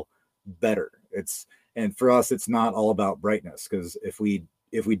trail better. And for us, it's not all about brightness, because if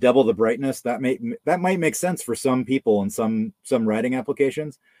we double the brightness, that might make sense for some people and some riding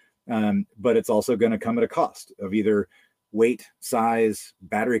applications, but it's also going to come at a cost of either weight, size,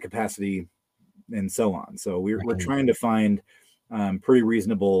 battery capacity, and so on. So we're trying to find pretty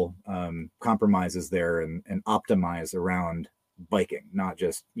reasonable compromises there and optimize around biking, not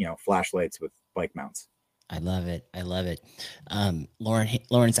just flashlights with bike mounts. I love it. I love it.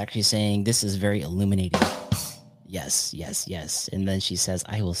 Lauren's actually saying this is very illuminating. Yes, yes, yes. And then she says,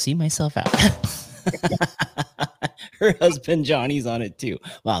 I will see myself out. Her husband Johnny's on it too.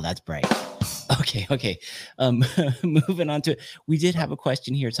 Wow, that's bright. Okay, okay. Moving on to, we did have a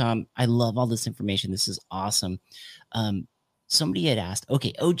question here, Tom. I love all this information. This is awesome. Somebody had asked,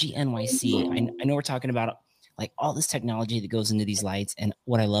 okay, OGNYC. I know we're talking about like all this technology that goes into these lights. And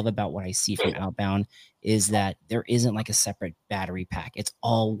what I love about what I see from Outbound is that there isn't like a separate battery pack. It's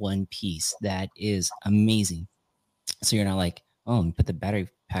all one piece. That is amazing. So you're not like, oh, put the battery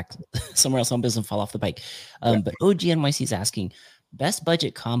pack somewhere else. Home doesn't fall off the bike. But OGNYC is asking, best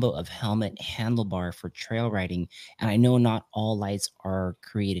budget combo of helmet handlebar for trail riding. And I know not all lights are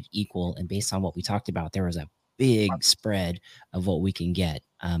created equal. And based on what we talked about, there was a big spread of what we can get.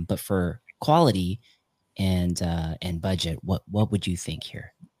 But for quality and budget, what would you think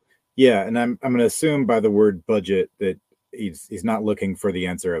here? Yeah, and I'm going to assume by the word budget that he's not looking for the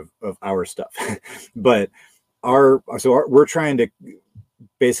answer of our stuff, but we're trying to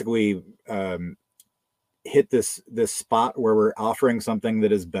basically hit this spot where we're offering something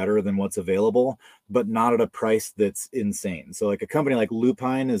that is better than what's available, but not at a price that's insane. So like a company like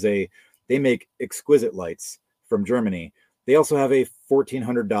Lupine they make exquisite lights from Germany. They also have a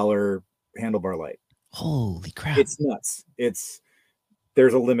 $1,400 handlebar light. Holy crap. It's nuts.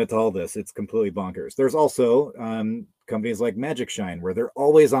 There's a limit to all this. It's completely bonkers. There's also companies like Magic Shine where they're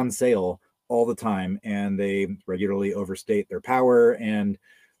always on sale all the time and they regularly overstate their power. And,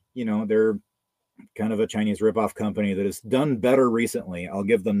 they're kind of a Chinese ripoff company that has done better recently. I'll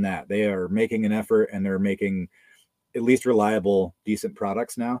give them that. They are making an effort and they're making at least reliable, decent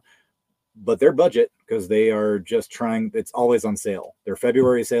products now. But their budget, because they are just trying, it's always on sale. Their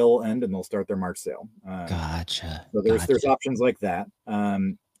February sale will end and they'll start their March sale. Gotcha. So there's options like that.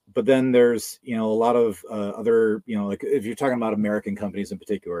 But then there's, a lot of other, like if you're talking about American companies in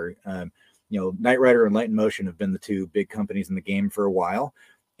particular, Knight Rider and Light in Motion have been the two big companies in the game for a while.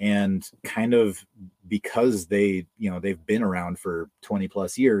 And kind of because they've been around for 20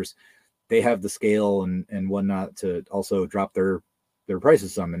 plus years, they have the scale and whatnot to also drop their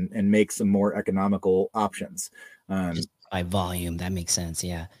prices some and make some more economical options. Just by volume, that makes sense.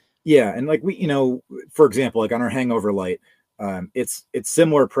 Yeah. Yeah. And like for example, like on our hangover light, it's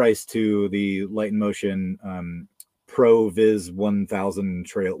similar price to the Light in Motion Pro Viz 1000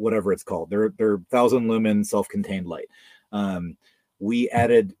 trail, whatever it's called. They're 1000 lumen self-contained light. We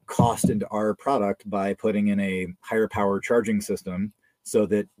added cost into our product by putting in a higher power charging system so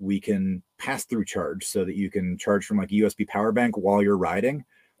that we can pass through charge, so that you can charge from like a USB power bank while you're riding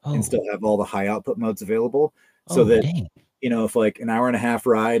and still have all the high output modes available. So that, if like an hour and a half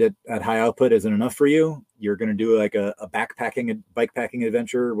ride at high output isn't enough for you, you're going to do like a bike packing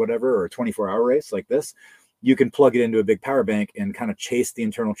adventure or whatever, or a 24-hour race like this, you can plug it into a big power bank and kind of chase the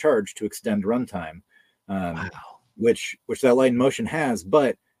internal charge to extend runtime. Wow. Which that Light in Motion has,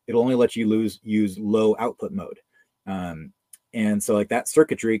 but it'll only let you use low output mode. And so like that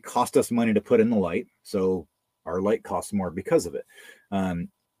circuitry cost us money to put in the light. So our light costs more because of it.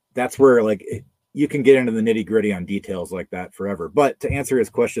 That's where you can get into the nitty gritty on details like that forever. But to answer his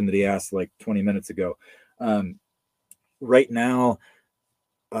question that he asked like 20 minutes ago, right now,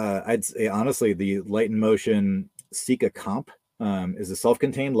 I'd say honestly, the Light in Motion Sika Comp is a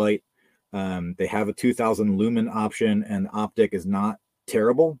self-contained light. They have a 2000 lumen option and optic is not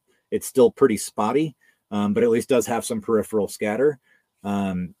terrible. It's still pretty spotty, but at least does have some peripheral scatter.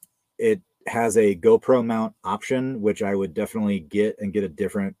 It has a GoPro mount option, which I would definitely get a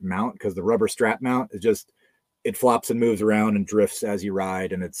different mount, because the rubber strap mount is it flops and moves around and drifts as you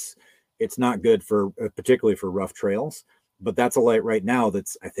ride. And it's not good particularly for rough trails, but that's a light right now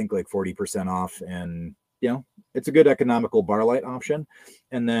that's I think like 40% off, and it's a good economical bar light option.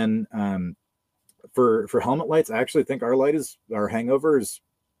 And then for helmet lights, I actually think our hangover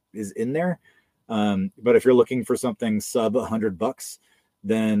is in there. But if you're looking for something sub $100,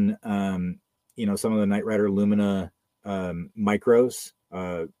 then some of the Knight Rider Lumina micros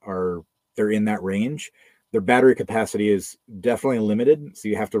they're in that range. Their battery capacity is definitely limited, so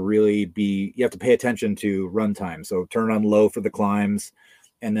you have to pay attention to runtime. So turn on low for the climbs,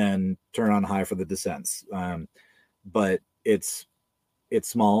 and then turn on high for the descents. But it's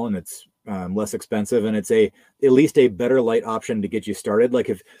small and it's less expensive, and it's at least a better light option to get you started. Like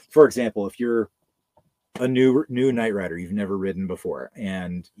if, for example, if you're a new Knight Rider, you've never ridden before,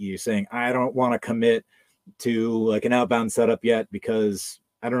 and you're saying, I don't want to commit to like an Outbound setup yet because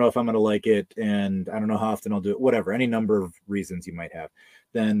I don't know if I'm going to like it, and I don't know how often I'll do it, whatever, any number of reasons you might have,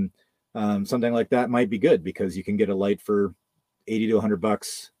 then something like that might be good, because you can get a light for $80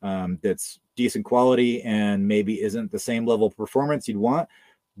 to $100 that's decent quality and maybe isn't the same level of performance you'd want,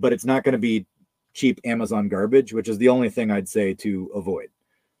 but it's not going to be cheap Amazon garbage, which is the only thing I'd say to avoid.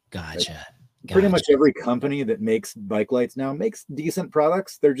 Gotcha. Pretty much every company that makes bike lights now makes decent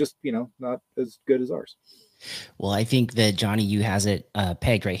products. They're just, not as good as ours. Well, I think that Johnny U has it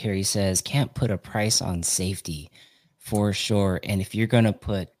pegged right here. He says, can't put a price on safety for sure. And if you're going to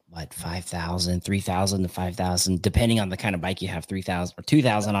put what, 5,000, 3,000 to 5,000, depending on the kind of bike you have, 3,000 or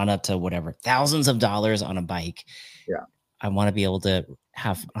 2,000 on up to whatever, thousands of dollars on a bike. Yeah. I want to be able to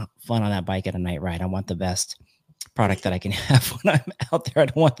have fun on that bike at a night ride. I want the best product that I can have when I'm out there. I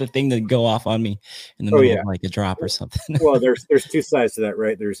don't want the thing to go off on me in the middle of like a drop or something. Well, there's two sides to that,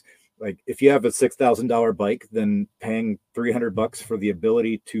 right? There's like, if you have a $6,000 bike, then paying $300 for the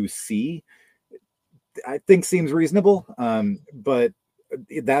ability to see, I think seems reasonable. But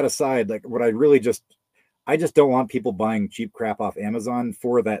that aside, like what I just don't want people buying cheap crap off Amazon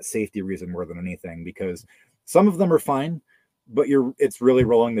for that safety reason more than anything, because some of them are fine, but it's really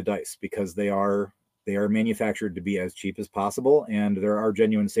rolling the dice because they are manufactured to be as cheap as possible. And there are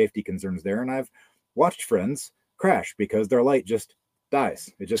genuine safety concerns there. And I've watched friends crash because their light just dies.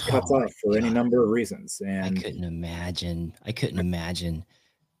 It just cuts off for any number of reasons. And I couldn't imagine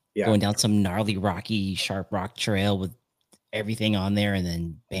yeah, going down some gnarly, rocky, sharp rock trail with everything on there, and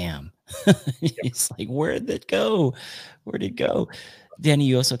then bam. It's like, where'd it go? Where'd it go? Danny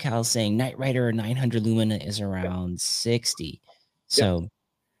Yoso Cal saying Knight Rider 900 Lumina is around 60. So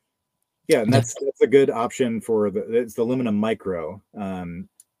yeah, and that's a good option for it's the Lumina Micro. And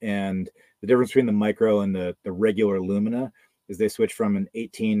the difference between the Micro and the regular Lumina is they switch from an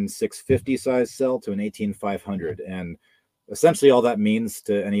 18650 size cell to an 18500. And essentially all that means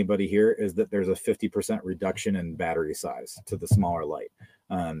to anybody here is that there's a 50% reduction in battery size to the smaller light.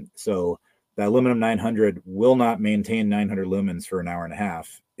 So that aluminum 900 will not maintain 900 lumens for an hour and a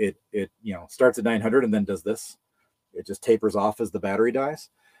half. It starts at 900 and then does this. It just tapers off as the battery dies.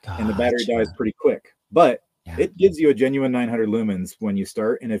 And the battery dies pretty quick, but it gives you a genuine 900 lumens when you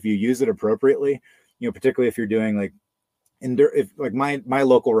start. And if you use it appropriately, particularly if you're doing like my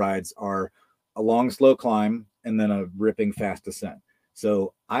local rides are a long, slow climb and then a ripping fast descent.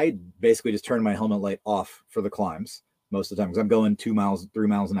 So I basically just turn my helmet light off for the climbs most of the time because I'm going 2 miles, 3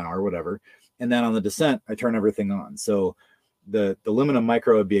 miles an hour, whatever. And then on the descent, I turn everything on. So the Lumina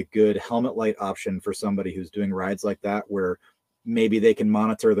Micro would be a good helmet light option for somebody who's doing rides like that, where maybe they can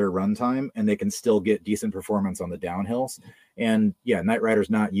monitor their runtime and they can still get decent performance on the downhills. And yeah, Knight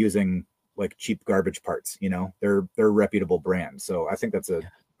Rider's not using like cheap garbage parts, they're a reputable brand. So I think that's a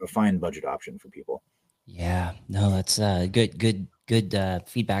fine budget option for people. Yeah, no, that's good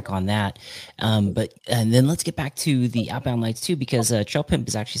feedback on that. And then let's get back to the Outbound Lights too, because Trail Pimp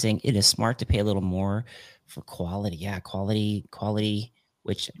is actually saying it is smart to pay a little more for quality. Yeah, quality,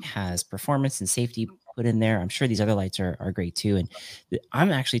 which has performance and safety put in there. I'm sure these other lights are great too. And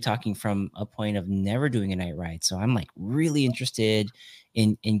I'm actually talking from a point of never doing a night ride. So I'm like really interested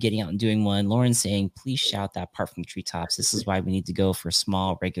in getting out and doing one. Lauren's saying, please shout that part from the treetops. This is why we need to go for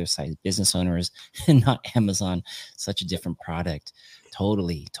small, regular sized business owners and not Amazon. Such a different product.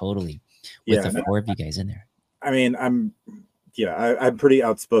 Totally. With the four of you guys in there. I mean, I'm pretty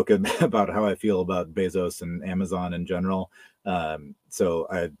outspoken about how I feel about Bezos and Amazon in general. So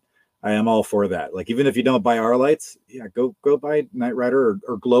I am all for that. Like, even if you don't buy our lights, go buy Knight Rider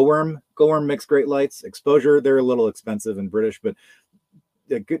or Glowworm. Glowworm makes great lights. Exposure, they're a little expensive and British, but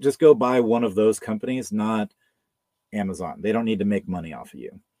just go buy one of those companies, not Amazon. They don't need to make money off of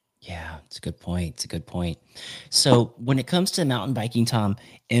you. Yeah, it's a good point. So when it comes to mountain biking, Tom,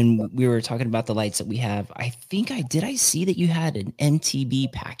 and we were talking about the lights that we have, I see that you had an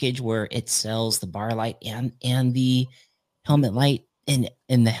MTB package where it sells the bar light and the helmet light. And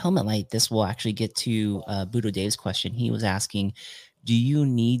in the helmet light, this will actually get to Budo Dave's question. He was asking, do you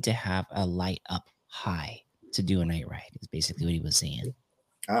need to have a light up high to do a night ride? Is basically what he was saying.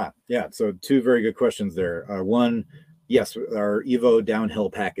 Yeah. So two very good questions there. One, yes, our Evo downhill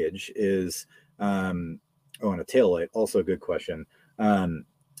package is, and a tail light, also a good question.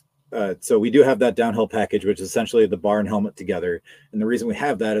 So we do have that downhill package, which is essentially the bar and helmet together. And the reason we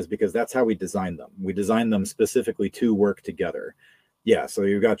have that is because that's how we designed them. We designed them specifically to work together. Yeah. So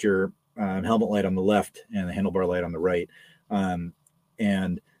you've got your helmet light on the left and the handlebar light on the right.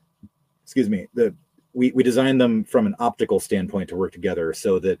 We designed them from an optical standpoint to work together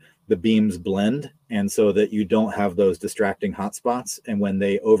so that the beams blend and so that you don't have those distracting hotspots. And when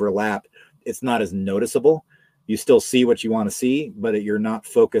they overlap, it's not as noticeable. You still see what you want to see, but you're not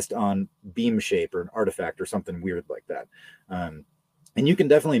focused on beam shape or an artifact or something weird like that. And you can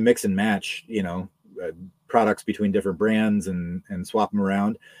definitely mix and match, products between different brands and swap them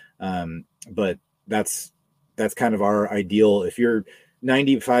around. But that's kind of our ideal. If you're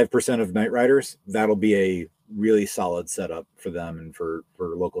 95% of night riders, that'll be a really solid setup for them and for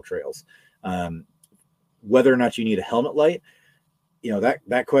local trails. Whether or not you need a helmet light,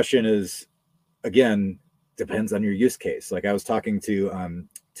 that question is, again, depends on your use case. Like I was talking to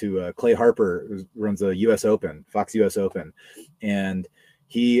Clay Harper, who runs a US Open, Fox US Open, and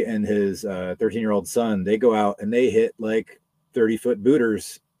he and his 13-year-old son, they go out and they hit like 30-foot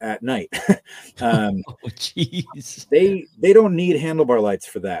booters at night. Oh, jeez. They don't need handlebar lights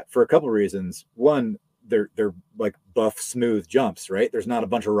for that, for a couple of reasons. One, they're like buff, smooth jumps, right? There's not a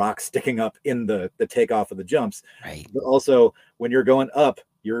bunch of rocks sticking up in the takeoff of the jumps. Right. But also, when you're going up,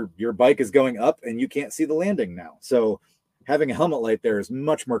 your bike is going up and you can't see the landing now. So having a helmet light there is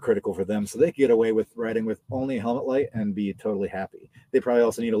much more critical for them. So they can get away with riding with only a helmet light and be totally happy. They probably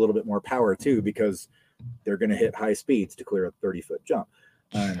also need a little bit more power too, because they're going to hit high speeds to clear a 30-foot jump.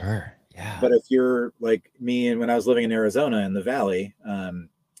 Sure. Yeah. But if you're like me, and when I was living in Arizona in the Valley, and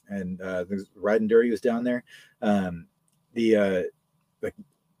Ride and Dirty was down there, like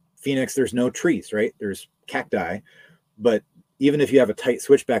Phoenix, there's no trees, right? There's cacti, but even if you have a tight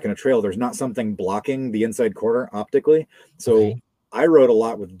switchback in a trail, there's not something blocking the inside corner optically. So I rode a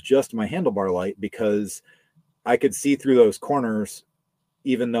lot with just my handlebar light because I could see through those corners,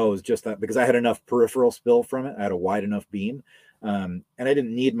 even though it was just that, because I had enough peripheral spill from it. I had a wide enough beam. And I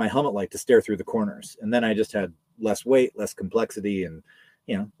didn't need my helmet light to stare through the corners. And then I just had less weight, less complexity, and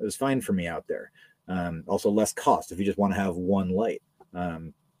it was fine for me out there. Also less cost if you just want to have one light.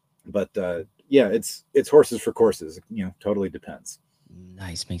 But it's horses for courses. Totally depends.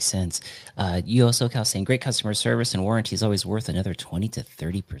 Nice, makes sense. You also saying great customer service and warranty is always worth another 20 to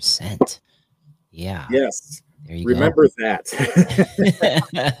 30%. Yeah. Yes. There you Remember go. that.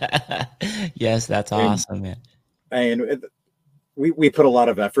 Yes, that's awesome, man. And we put a lot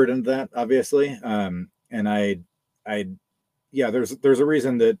of effort into that, obviously. And there's a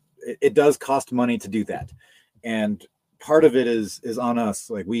reason that it does cost money to do that. And part of it is on us.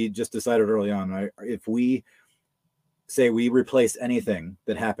 Like we just decided early on, if we say we replace anything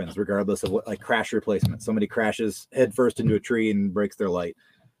that happens, regardless of what, like crash replacement, somebody crashes headfirst into a tree and breaks their light,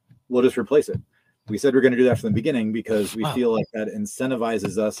 we'll just replace it. We said we're going to do that from the beginning because we feel like that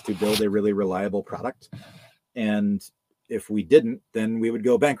incentivizes us to build a really reliable product. And if we didn't, then we would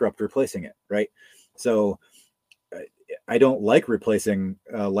go bankrupt replacing it, right? So I don't like replacing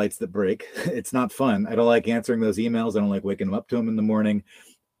lights that break. It's not fun. I don't like answering those emails. I don't like waking up to them in the morning.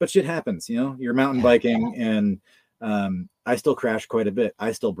 But shit happens, you're mountain biking, and I still crash quite a bit.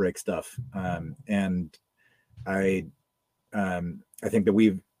 I still break stuff. And I think that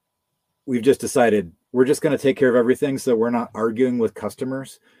we've just decided we're just going to take care of everything, so we're not arguing with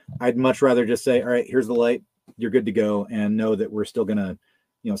customers. I'd much rather just say, all right, here's the light, you're good to go, and know that we're still going to,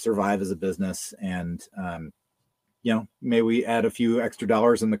 survive as a business. And, may we add a few extra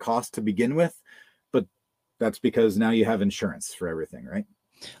dollars in the cost to begin with, but that's because now you have insurance for everything, right?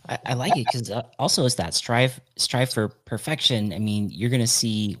 I like it because also it's that strive for perfection. I mean, you're going to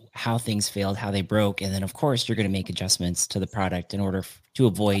see how things failed, how they broke, and then of course you're going to make adjustments to the product in order to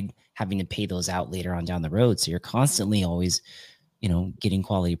avoid having to pay those out later on down the road. So you're constantly always, getting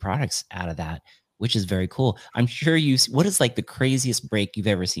quality products out of that, which is very cool. I'm sure what is like the craziest break you've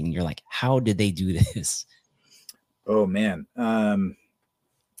ever seen? You're like, how did they do this? Oh man.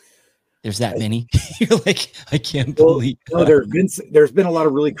 There's that many. You're like, I can't believe. No, there's been a lot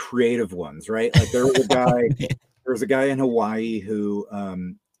of really creative ones, right? Like there was a guy in Hawaii who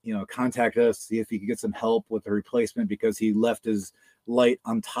contacted us to see if he could get some help with the replacement because he left his light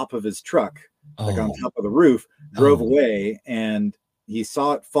on top of his truck, like on top of the roof, drove away, and he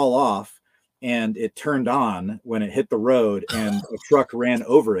saw it fall off, and it turned on when it hit the road, and a truck ran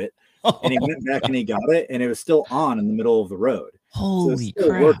over it, and he went back and he got it, and it was still on in the middle of the road. Holy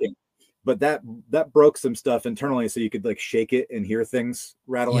crap. Working. But that broke some stuff internally, so you could like shake it and hear things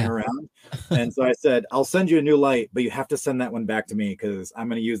rattling around. And so I said, I'll send you a new light, but you have to send that one back to me because I'm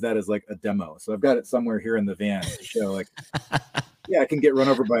going to use that as like a demo. So I've got it somewhere here in the van to show like, I can get run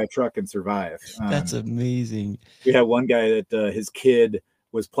over by a truck and survive. That's amazing. We had one guy that his kid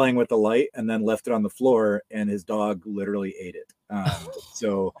was playing with the light and then left it on the floor, and his dog literally ate it.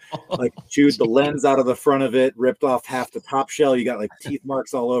 So like chewed the lens out of the front of it, ripped off half the top shell. You got like teeth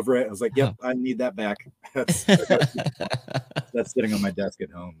marks all over it. I was like, yep, I need that back. That's sitting on my desk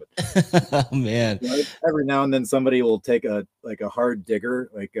at home. But oh man, every now and then somebody will take a hard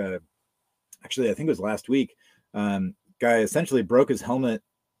digger. Like actually, I think it was last week. Guy essentially broke his helmet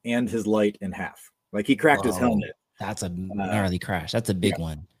and his light in half. Like he cracked his helmet. That's a gnarly crash. That's a big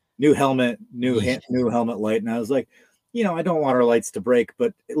one. New helmet, new helmet light. And I was like, I don't want our lights to break,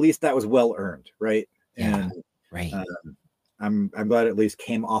 but at least that was well earned, right? Yeah. And Right. I'm glad it at least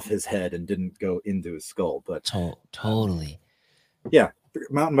came off his head and didn't go into his skull. But Totally. yeah,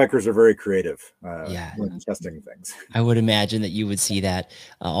 mountain bikers are very creative Yeah. when testing things. I would imagine that you would see that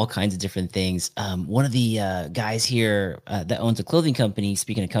all kinds of different things. One of the guys here that owns a clothing company,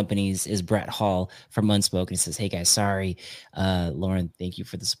 speaking of companies, is Brett Hall from Unspoken. He says, "Hey guys, sorry, Lauren, thank you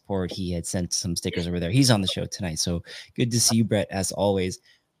for the support." He had sent some stickers over there. He's on the show tonight, so good to see you, Brett, as always.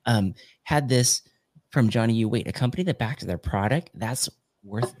 Had this from Johnny. You wait, a company that backs their product, that's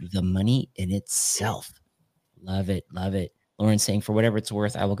worth the money in itself. Love it, love it. Lauren saying, for whatever it's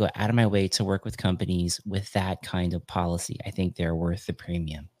worth, I will go out of my way to work with companies with that kind of policy. I think they're worth the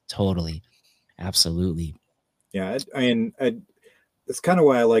premium. Totally. Absolutely. Yeah, I mean, it's kind of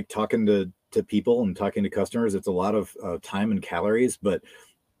why I like talking to people and talking to customers. It's a lot of time and calories, but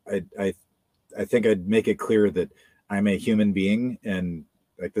I, I I think I'd make it clear that I'm a human being and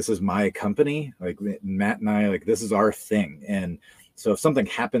like this is my company. Like Matt and I, like this is our thing. And so if something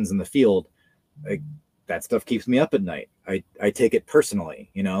happens in the field, like that stuff keeps me up at night. I take it personally,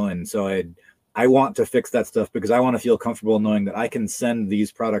 and so I want to fix that stuff because I want to feel comfortable knowing that I can send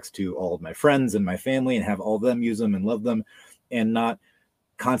these products to all of my friends and my family and have all of them use them and love them and not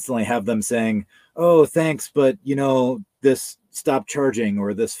constantly have them saying, "Oh, thanks, but this stopped charging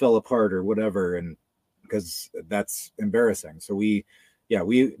or this fell apart or whatever," and because that's embarrassing. So we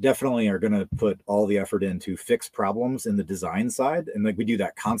definitely are going to put all the effort in to fix problems in the design side, and like we do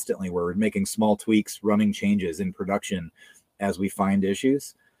that constantly where we're making small tweaks, running changes in production as we find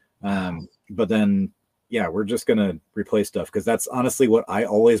issues. But then we're just going to replace stuff because that's honestly what I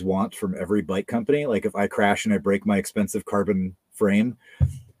always want from every bike company. Like if I crash and I break my expensive carbon frame,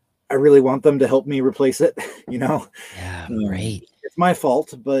 I really want them to help me replace it. Yeah, right. It's my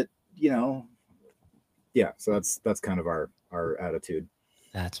fault, but so that's kind of our attitude.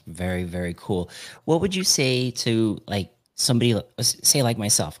 That's very, very cool. What would you say to like somebody, say like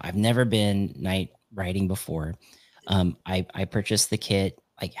myself? I've never been night riding before. I purchased the kit.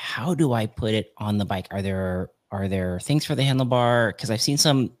 Like, how do I put it on the bike? Are there things for the handlebar? Because I've seen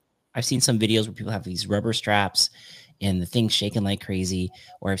some videos where people have these rubber straps and the thing's shaking like crazy.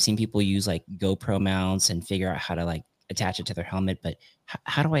 Or I've seen people use like GoPro mounts and figure out how to like attach it to their helmet. But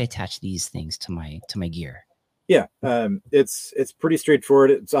how do I attach these things to my gear? Yeah, it's pretty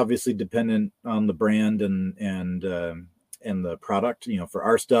straightforward. It's obviously dependent on the brand and the product. For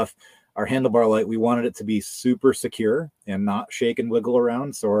our stuff, our handlebar light, we wanted it to be super secure and not shake and wiggle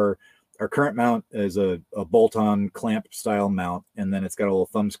around. So our current mount is a bolt-on clamp style mount, and then it's got a little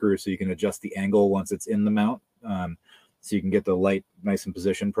thumb screw so you can adjust the angle once it's in the mount, so you can get the light nice and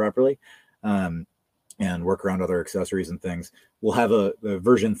positioned properly. And work around other accessories and things. We'll have a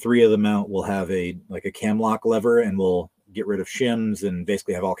version 3 of the mount. We'll have a cam lock lever, and we'll get rid of shims and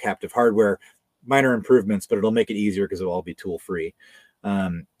basically have all captive hardware. Minor improvements, but it'll make it easier because it'll all be tool free.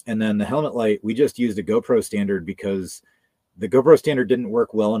 And then the helmet light, we just used a GoPro standard because the GoPro standard didn't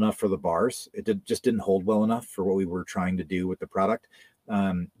work well enough for the bars. It just didn't hold well enough for what we were trying to do with the product.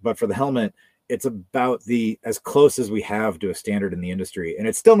 But for the helmet, it's about as close as we have to a standard in the industry. And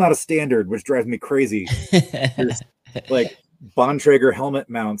it's still not a standard, which drives me crazy. There's like Bontrager helmet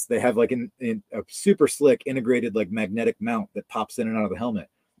mounts. They have like a super slick integrated like magnetic mount that pops in and out of the helmet.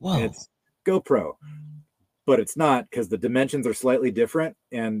 Whoa. And it's GoPro, but it's not because the dimensions are slightly different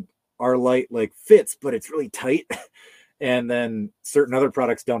and our light like fits, but it's really tight. And then certain other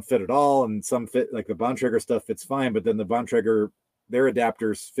products don't fit at all. And some fit, like the Bontrager stuff fits fine, but then the Bontrager, their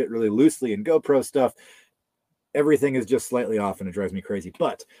adapters fit really loosely, and GoPro stuff, everything is just slightly off and it drives me crazy.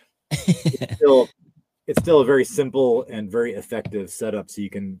 But it's still a very simple and very effective setup. So you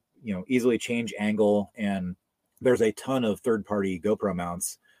can, easily change angle, and there's a ton of third-party GoPro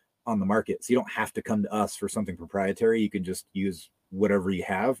mounts on the market. So you don't have to come to us for something proprietary. You can just use whatever you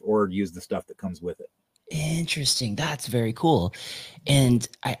have or use the stuff that comes with it. Interesting. That's very cool. And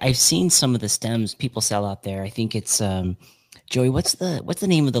I've seen some of the stems people sell out there. I think it's Joey. What's the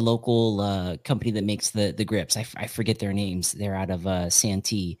name of the local company that makes the grips? I forget their names. They're out of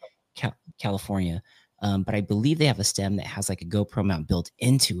Santee, California. But I believe they have a stem that has like a GoPro mount built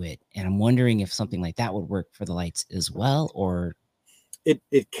into it. And I'm wondering if something like that would work for the lights as well, or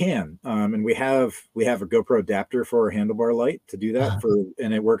it can. And we have a GoPro adapter for our handlebar light to do that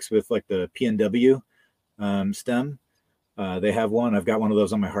and it works with like the PNW stem. They have one. I've got one of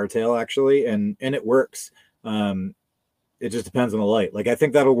those on my hardtail actually, and it works. It just depends on the light. Like I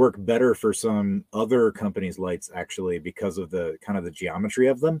think that'll work better for some other companies' lights actually because of the kind of the geometry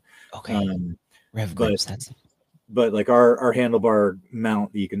of them. Okay. Rev grips. But like our handlebar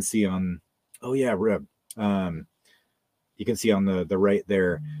mount that you can see on Rev. you can see on the right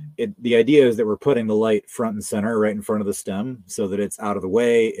there. The idea is that we're putting the light front and center right in front of the stem so that it's out of the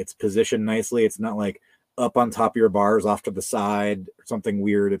way. It's positioned nicely. It's not like up on top of your bars off to the side or something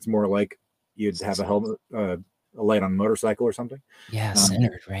weird. It's more like you'd have a helmet, a light on a motorcycle or something. Yeah,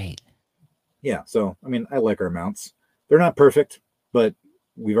 centered, right. Yeah. So, I mean, I like our mounts. They're not perfect, but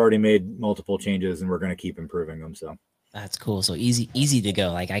we've already made multiple changes and we're going to keep improving them. So that's cool. So easy to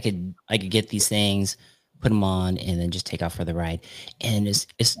go. Like I could get these things, put them on, and then just take off for the ride. And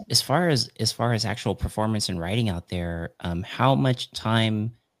as far as actual performance and riding out there, how much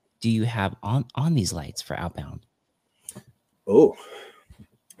time do you have on these lights for outbound? Oh,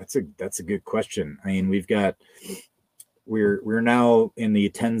 that's a good question. I mean, we're now in the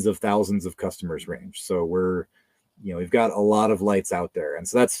tens of thousands of customers range. So we've got a lot of lights out there. And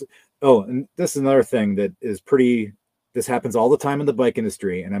so and this is another thing that is this happens all the time in the bike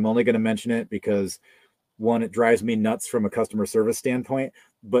industry. And I'm only going to mention it because one, it drives me nuts from a customer service standpoint,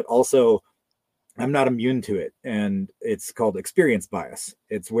 but also I'm not immune to it. And it's called experience bias.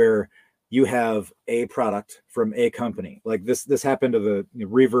 It's where you have a product from a company. Like this happened to the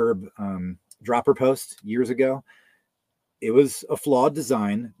Reverb dropper post years ago. It was a flawed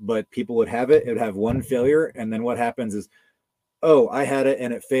design, but people would have it. It would have one failure. And then what happens is, oh, I had it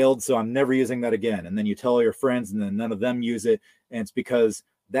and it failed, so I'm never using that again. And then you tell your friends and then none of them use it. And it's because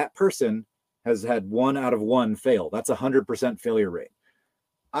that person has had 1 out of 1 fail. That's 100% failure rate.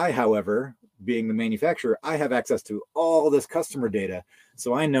 I, however, being the manufacturer, I have access to all this customer data.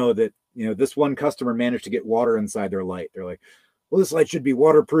 So I know that, this one customer managed to get water inside their light. They're like, well, this light should be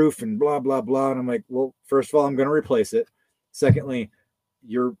waterproof and blah, blah, blah. And I'm like, well, first of all, I'm going to replace it. Secondly,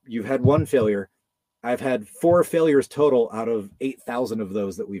 you've had 1 failure. I've had 4 failures total out of 8,000 of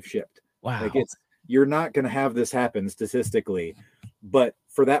those that we've shipped. Wow. Like you're not going to have this happen statistically, but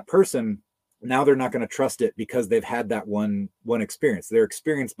for that person, now they're not going to trust it because they've had that one experience. Their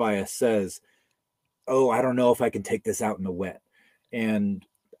experience bias says, oh, I don't know if I can take this out in the wet. And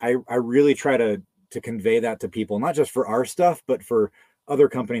I really try to convey that to people, not just for our stuff, but for other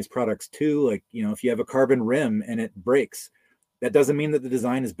companies' products too. Like, if you have a carbon rim and it breaks, that doesn't mean that the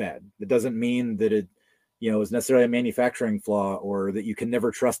design is bad. That doesn't mean that it, is necessarily a manufacturing flaw or that you can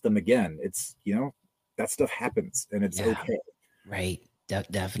never trust them again. It's, that stuff happens and it's okay. Right.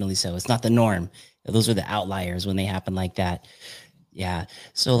 Definitely so. It's not the norm. Those are the outliers when they happen like that. Yeah.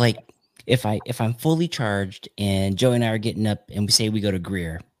 So like if I'm fully charged and Joe and I are getting up and we say we go to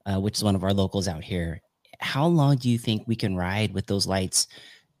Greer, which is one of our locals out here, how long do you think we can ride with those lights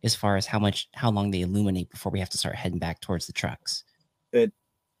as far as how long they illuminate before we have to start heading back towards the trucks? It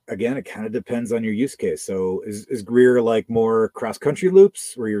kind of depends on your use case. So is Greer like more cross-country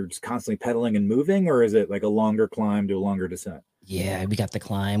loops where you're just constantly pedaling and moving, or is it like a longer climb to a longer descent? Yeah, we got the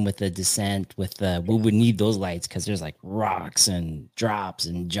climb with the descent we would need those lights because there's like rocks and drops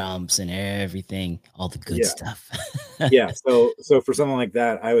and jumps and everything, all the good stuff. Yeah. So for something like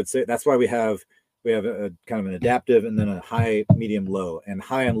that, I would say that's why we have a kind of an adaptive and then a high, medium, low. And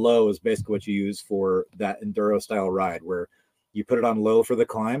high and low is basically what you use for that enduro style ride where you put it on low for the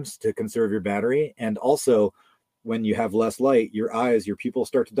climbs to conserve your battery. And also when you have less light, your pupils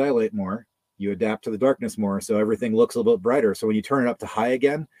start to dilate more. You adapt to the darkness more. So everything looks a little bit brighter. So when you turn it up to high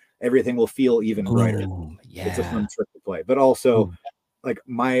again, everything will feel even brighter. Yeah. It's a fun trick to play. But also like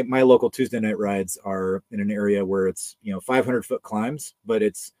my local Tuesday night rides are in an area where it's, 500-foot climbs, but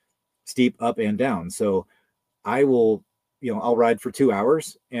it's steep up and down. So I will, I'll ride for 2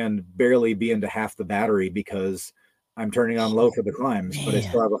 hours and barely be into half the battery because I'm turning on low for the climbs, but I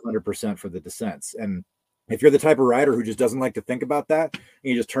still have 100% for the descents. And if you're the type of rider who just doesn't like to think about that and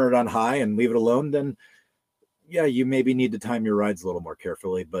you just turn it on high and leave it alone, then yeah, you maybe need to time your rides a little more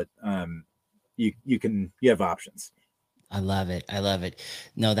carefully, but you have options. I love it.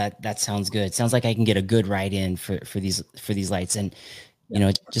 No, that sounds good. Sounds like I can get a good ride in for these lights. And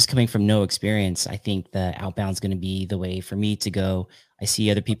just coming from no experience, I think the outbound's going to be the way for me to go. I see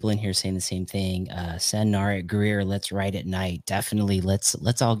other people in here saying the same thing. Send Nar at Greer, let's ride at night. Definitely,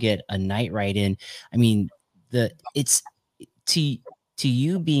 let's all get a night ride in. I mean, it's to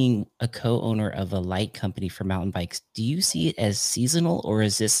you being a co-owner of a light company for mountain bikes. Do you see it as seasonal or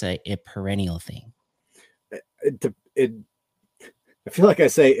is this a perennial thing? I feel like I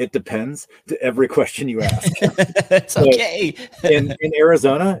say it depends to every question you ask. It's okay. in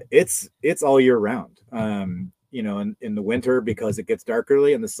Arizona, it's all year round. In the winter because it gets dark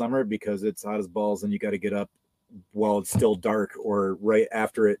early, in the summer because it's hot as balls and you got to get up while it's still dark or right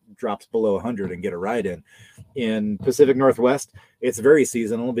after it drops below 100 and get a ride in. In Pacific Northwest, it's very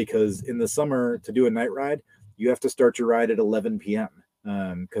seasonal because in the summer to do a night ride, you have to start your ride at 11 p.m.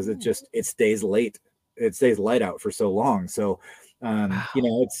 Because it stays late it stays light out for so long. So Wow. you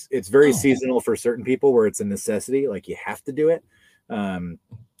know, it's very Oh, seasonal for certain people where it's a necessity, like you have to do it. Um,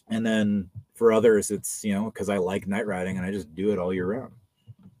 and then for others, it's, you know, because I like night riding and I just do it all year round.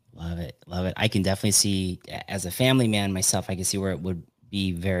 love it. Love it. I can definitely see, as a family man myself, I can see where it would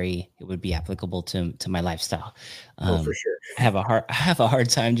be applicable to my lifestyle. Oh, for sure. I have a hard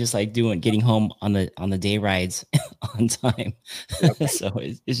time just like getting home on the day rides on time. Yep. So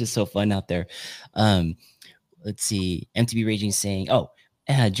it's just so fun out there. Um, let's see. MTB Raging saying, oh,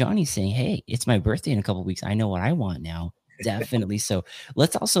 Johnny's saying, hey, it's my birthday in a couple weeks. I know what I want now. Definitely. So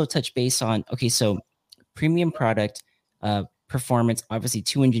let's also touch base on, okay, so premium product, performance, obviously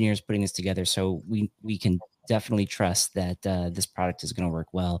 2 engineers putting this together. So we can definitely trust that this product is going to work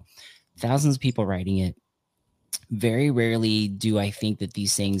well. Thousands of people writing it. Very rarely do I think that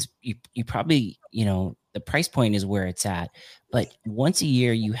these things, you probably, the price point is where it's at. But once a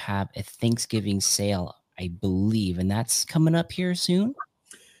year, you have a Thanksgiving sale, I believe, and that's coming up here soon.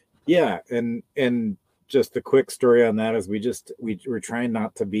 Yeah. And just a quick story on that is we're trying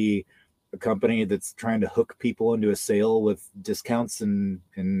not to be a company that's trying to hook people into a sale with discounts and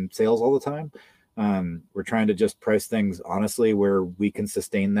sales all the time. We're trying to just price things honestly where we can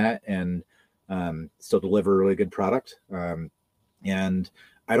sustain that and still deliver a really good product. And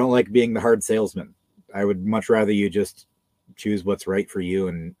I don't like being the hard salesman. I would much rather you just choose what's right for you,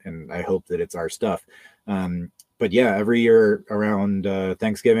 and I hope that it's our stuff. But yeah, every year around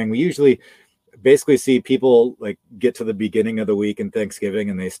Thanksgiving, we usually basically see people like get to the beginning of the week in Thanksgiving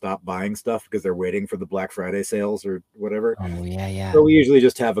and they stop buying stuff because they're waiting for the Black Friday sales or whatever. Oh yeah, yeah. So we usually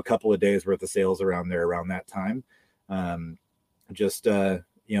just have a couple of days worth of sales around there around that time. Just you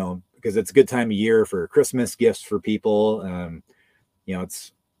know, because it's a good time of year for Christmas gifts for people. You know,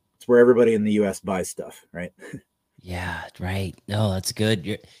 it's where everybody in the US buys stuff, right? Yeah, right. No, that's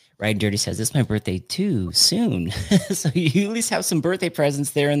good. Right. Dirty says, it's my birthday too soon. So you at least have some birthday presents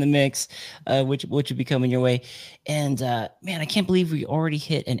there in the mix, which would be coming your way. And man, I can't believe we already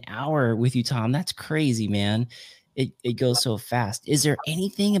hit an hour with you, Tom. That's crazy, man. It goes so fast. Is there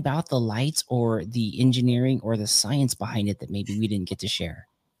anything about the lights or the engineering or the science behind it that maybe we didn't get to share?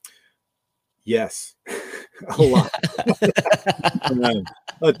 Yes, a lot.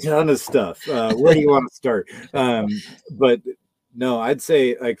 A ton of stuff. Where do you want to start? But no, I'd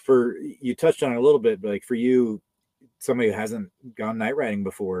say like for you touched on it a little bit, but like for you, somebody who hasn't gone night riding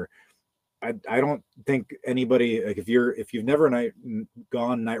before, I don't think anybody like if you've never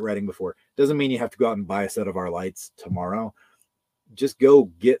gone night riding before, doesn't mean you have to go out and buy a set of our lights tomorrow. Just go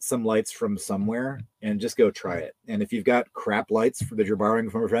get some lights from somewhere and just go try it. And if you've got crap lights that you're borrowing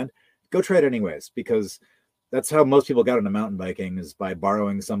from a friend, go try it anyways, because that's how most people got into mountain biking, is by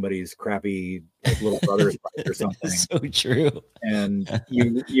borrowing somebody's crappy like little brother's bike or something. So true. And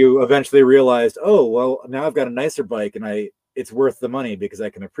you eventually realized, oh well, now I've got a nicer bike and it's worth the money because I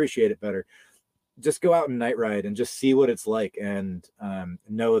can appreciate it better. Just go out and night ride and just see what it's like, and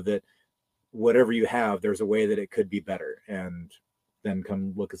know that whatever you have, there's a way that it could be better, and then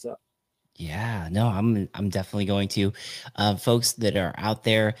come look us up. Yeah, no, I'm definitely going to. Folks that are out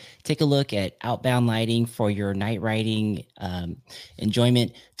there, take a look at Outbound Lighting for your night riding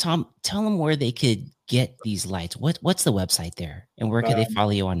enjoyment. Tom, tell them where they could get these lights. What's the website there, and where can they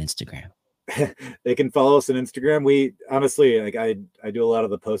follow you on Instagram? They can follow us on Instagram. We honestly, like, I do a lot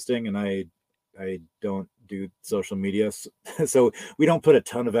of the posting, and I don't do social media, so we don't put a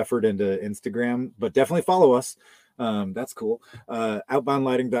ton of effort into Instagram, but definitely follow us. That's cool.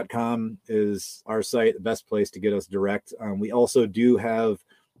 Outboundlighting.com is our site, the best place to get us direct. We also do have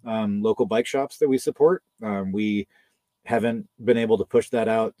local bike shops that we support. We haven't been able to push that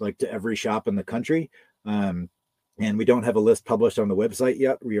out like to every shop in the country. And we don't have a list published on the website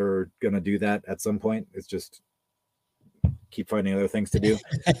yet. We are going to do that at some point. It's just keep finding other things to do.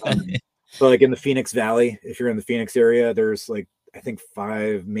 So like in the Phoenix Valley, if you're in the Phoenix area, there's like, I think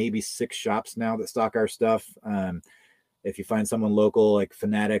 5, maybe 6 shops now that stock our stuff. If you find someone local, like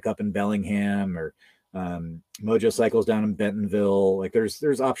Fanatic up in Bellingham, or Mojo Cycles down in Bentonville, like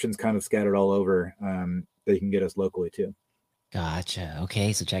there's options kind of scattered all over that you can get us locally too. Gotcha.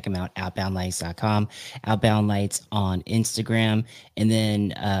 Okay, so check them out, outboundlights.com, Outbound Lights on Instagram, and then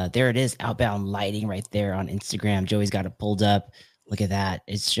there it is, Outbound Lighting right there on Instagram. Joey's got it pulled up. Look at that.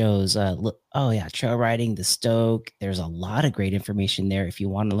 It shows, look, oh yeah, trail riding, the Stoke. There's a lot of great information there if you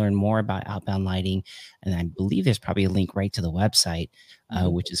want to learn more about Outbound Lighting. And I believe there's probably a link right to the website,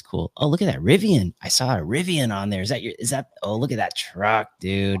 which is cool. Oh, look at that Rivian. I saw a Rivian on there. Oh, look at that truck,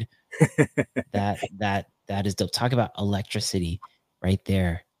 dude. That is dope. Talk about electricity right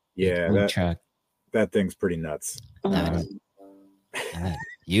there. Yeah, truck. That thing's pretty nuts. That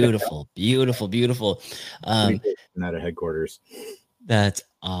Beautiful, beautiful, beautiful. Pretty cool at headquarters. That's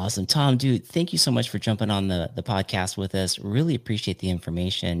awesome. Tom, dude, thank you so much for jumping on the podcast with us. Really appreciate the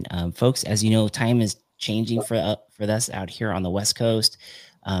information. Folks, as you know, time is changing for us out here on the West Coast.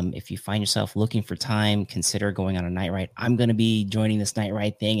 If you find yourself looking for time, consider going on a night ride. I'm going to be joining this night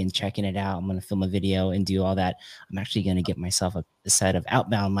ride thing and checking it out. I'm going to film a video and do all that. I'm actually going to get myself a set of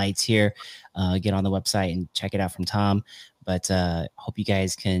Outbound Lights here, get on the website and check it out from Tom. But hope you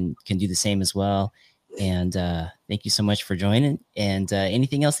guys can do the same as well. And thank you so much for joining. And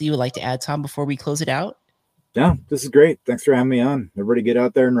anything else that you would like to add, Tom, before we close it out? Yeah, this is great. Thanks for having me on. Everybody get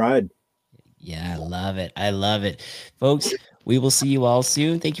out there and ride. Yeah, I love it. I love it. Folks, we will see you all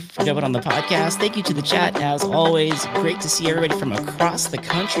soon. Thank you for jumping on the podcast. Thank you to the chat. As always, great to see everybody from across the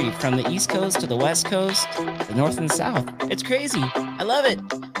country, from the East Coast to the West Coast, the North and the South. It's crazy. I love it.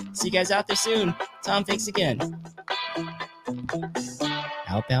 See you guys out there soon. Tom, thanks again.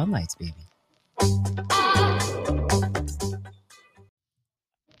 Outbound Lights, baby.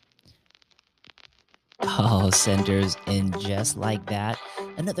 Oh, senders. And just like that,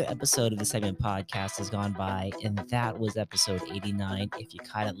 another episode of the Segment Podcast has gone by, and that was episode 89. If you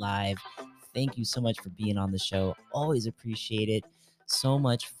caught it live, thank you so much for being on the show. Always appreciate it. So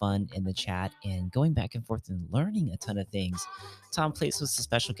much fun in the chat and going back and forth and learning a ton of things. Tom Place was a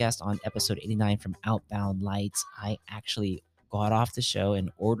special guest on episode 89 from Outbound Lights. I actually got off the show and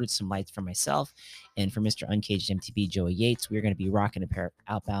ordered some lights for myself and for Mr. Uncaged MTB, Joey Yates. We're going to be rocking a pair of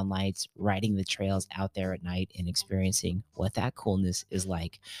Outbound Lights, riding the trails out there at night and experiencing what that coolness is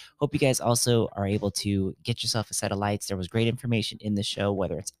like. Hope you guys also are able to get yourself a set of lights. There was great information in the show,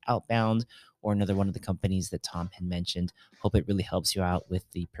 whether it's Outbound or another one of the companies that Tom had mentioned. Hope it really helps you out with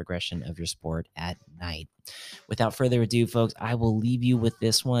the progression of your sport at night. Without further ado, folks, I will leave you with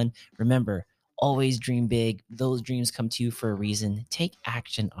this one. Remember, always dream big. Those dreams come to you for a reason. Take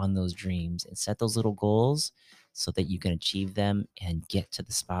action on those dreams and set those little goals so that you can achieve them and get to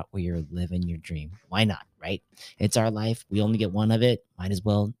the spot where you're living your dream. Why not, right? It's our life. We only get one of it. Might as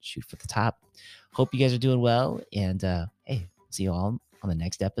well shoot for the top. Hope you guys are doing well. And hey, see you all on the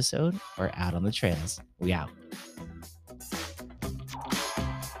next episode or out on the trails. We out.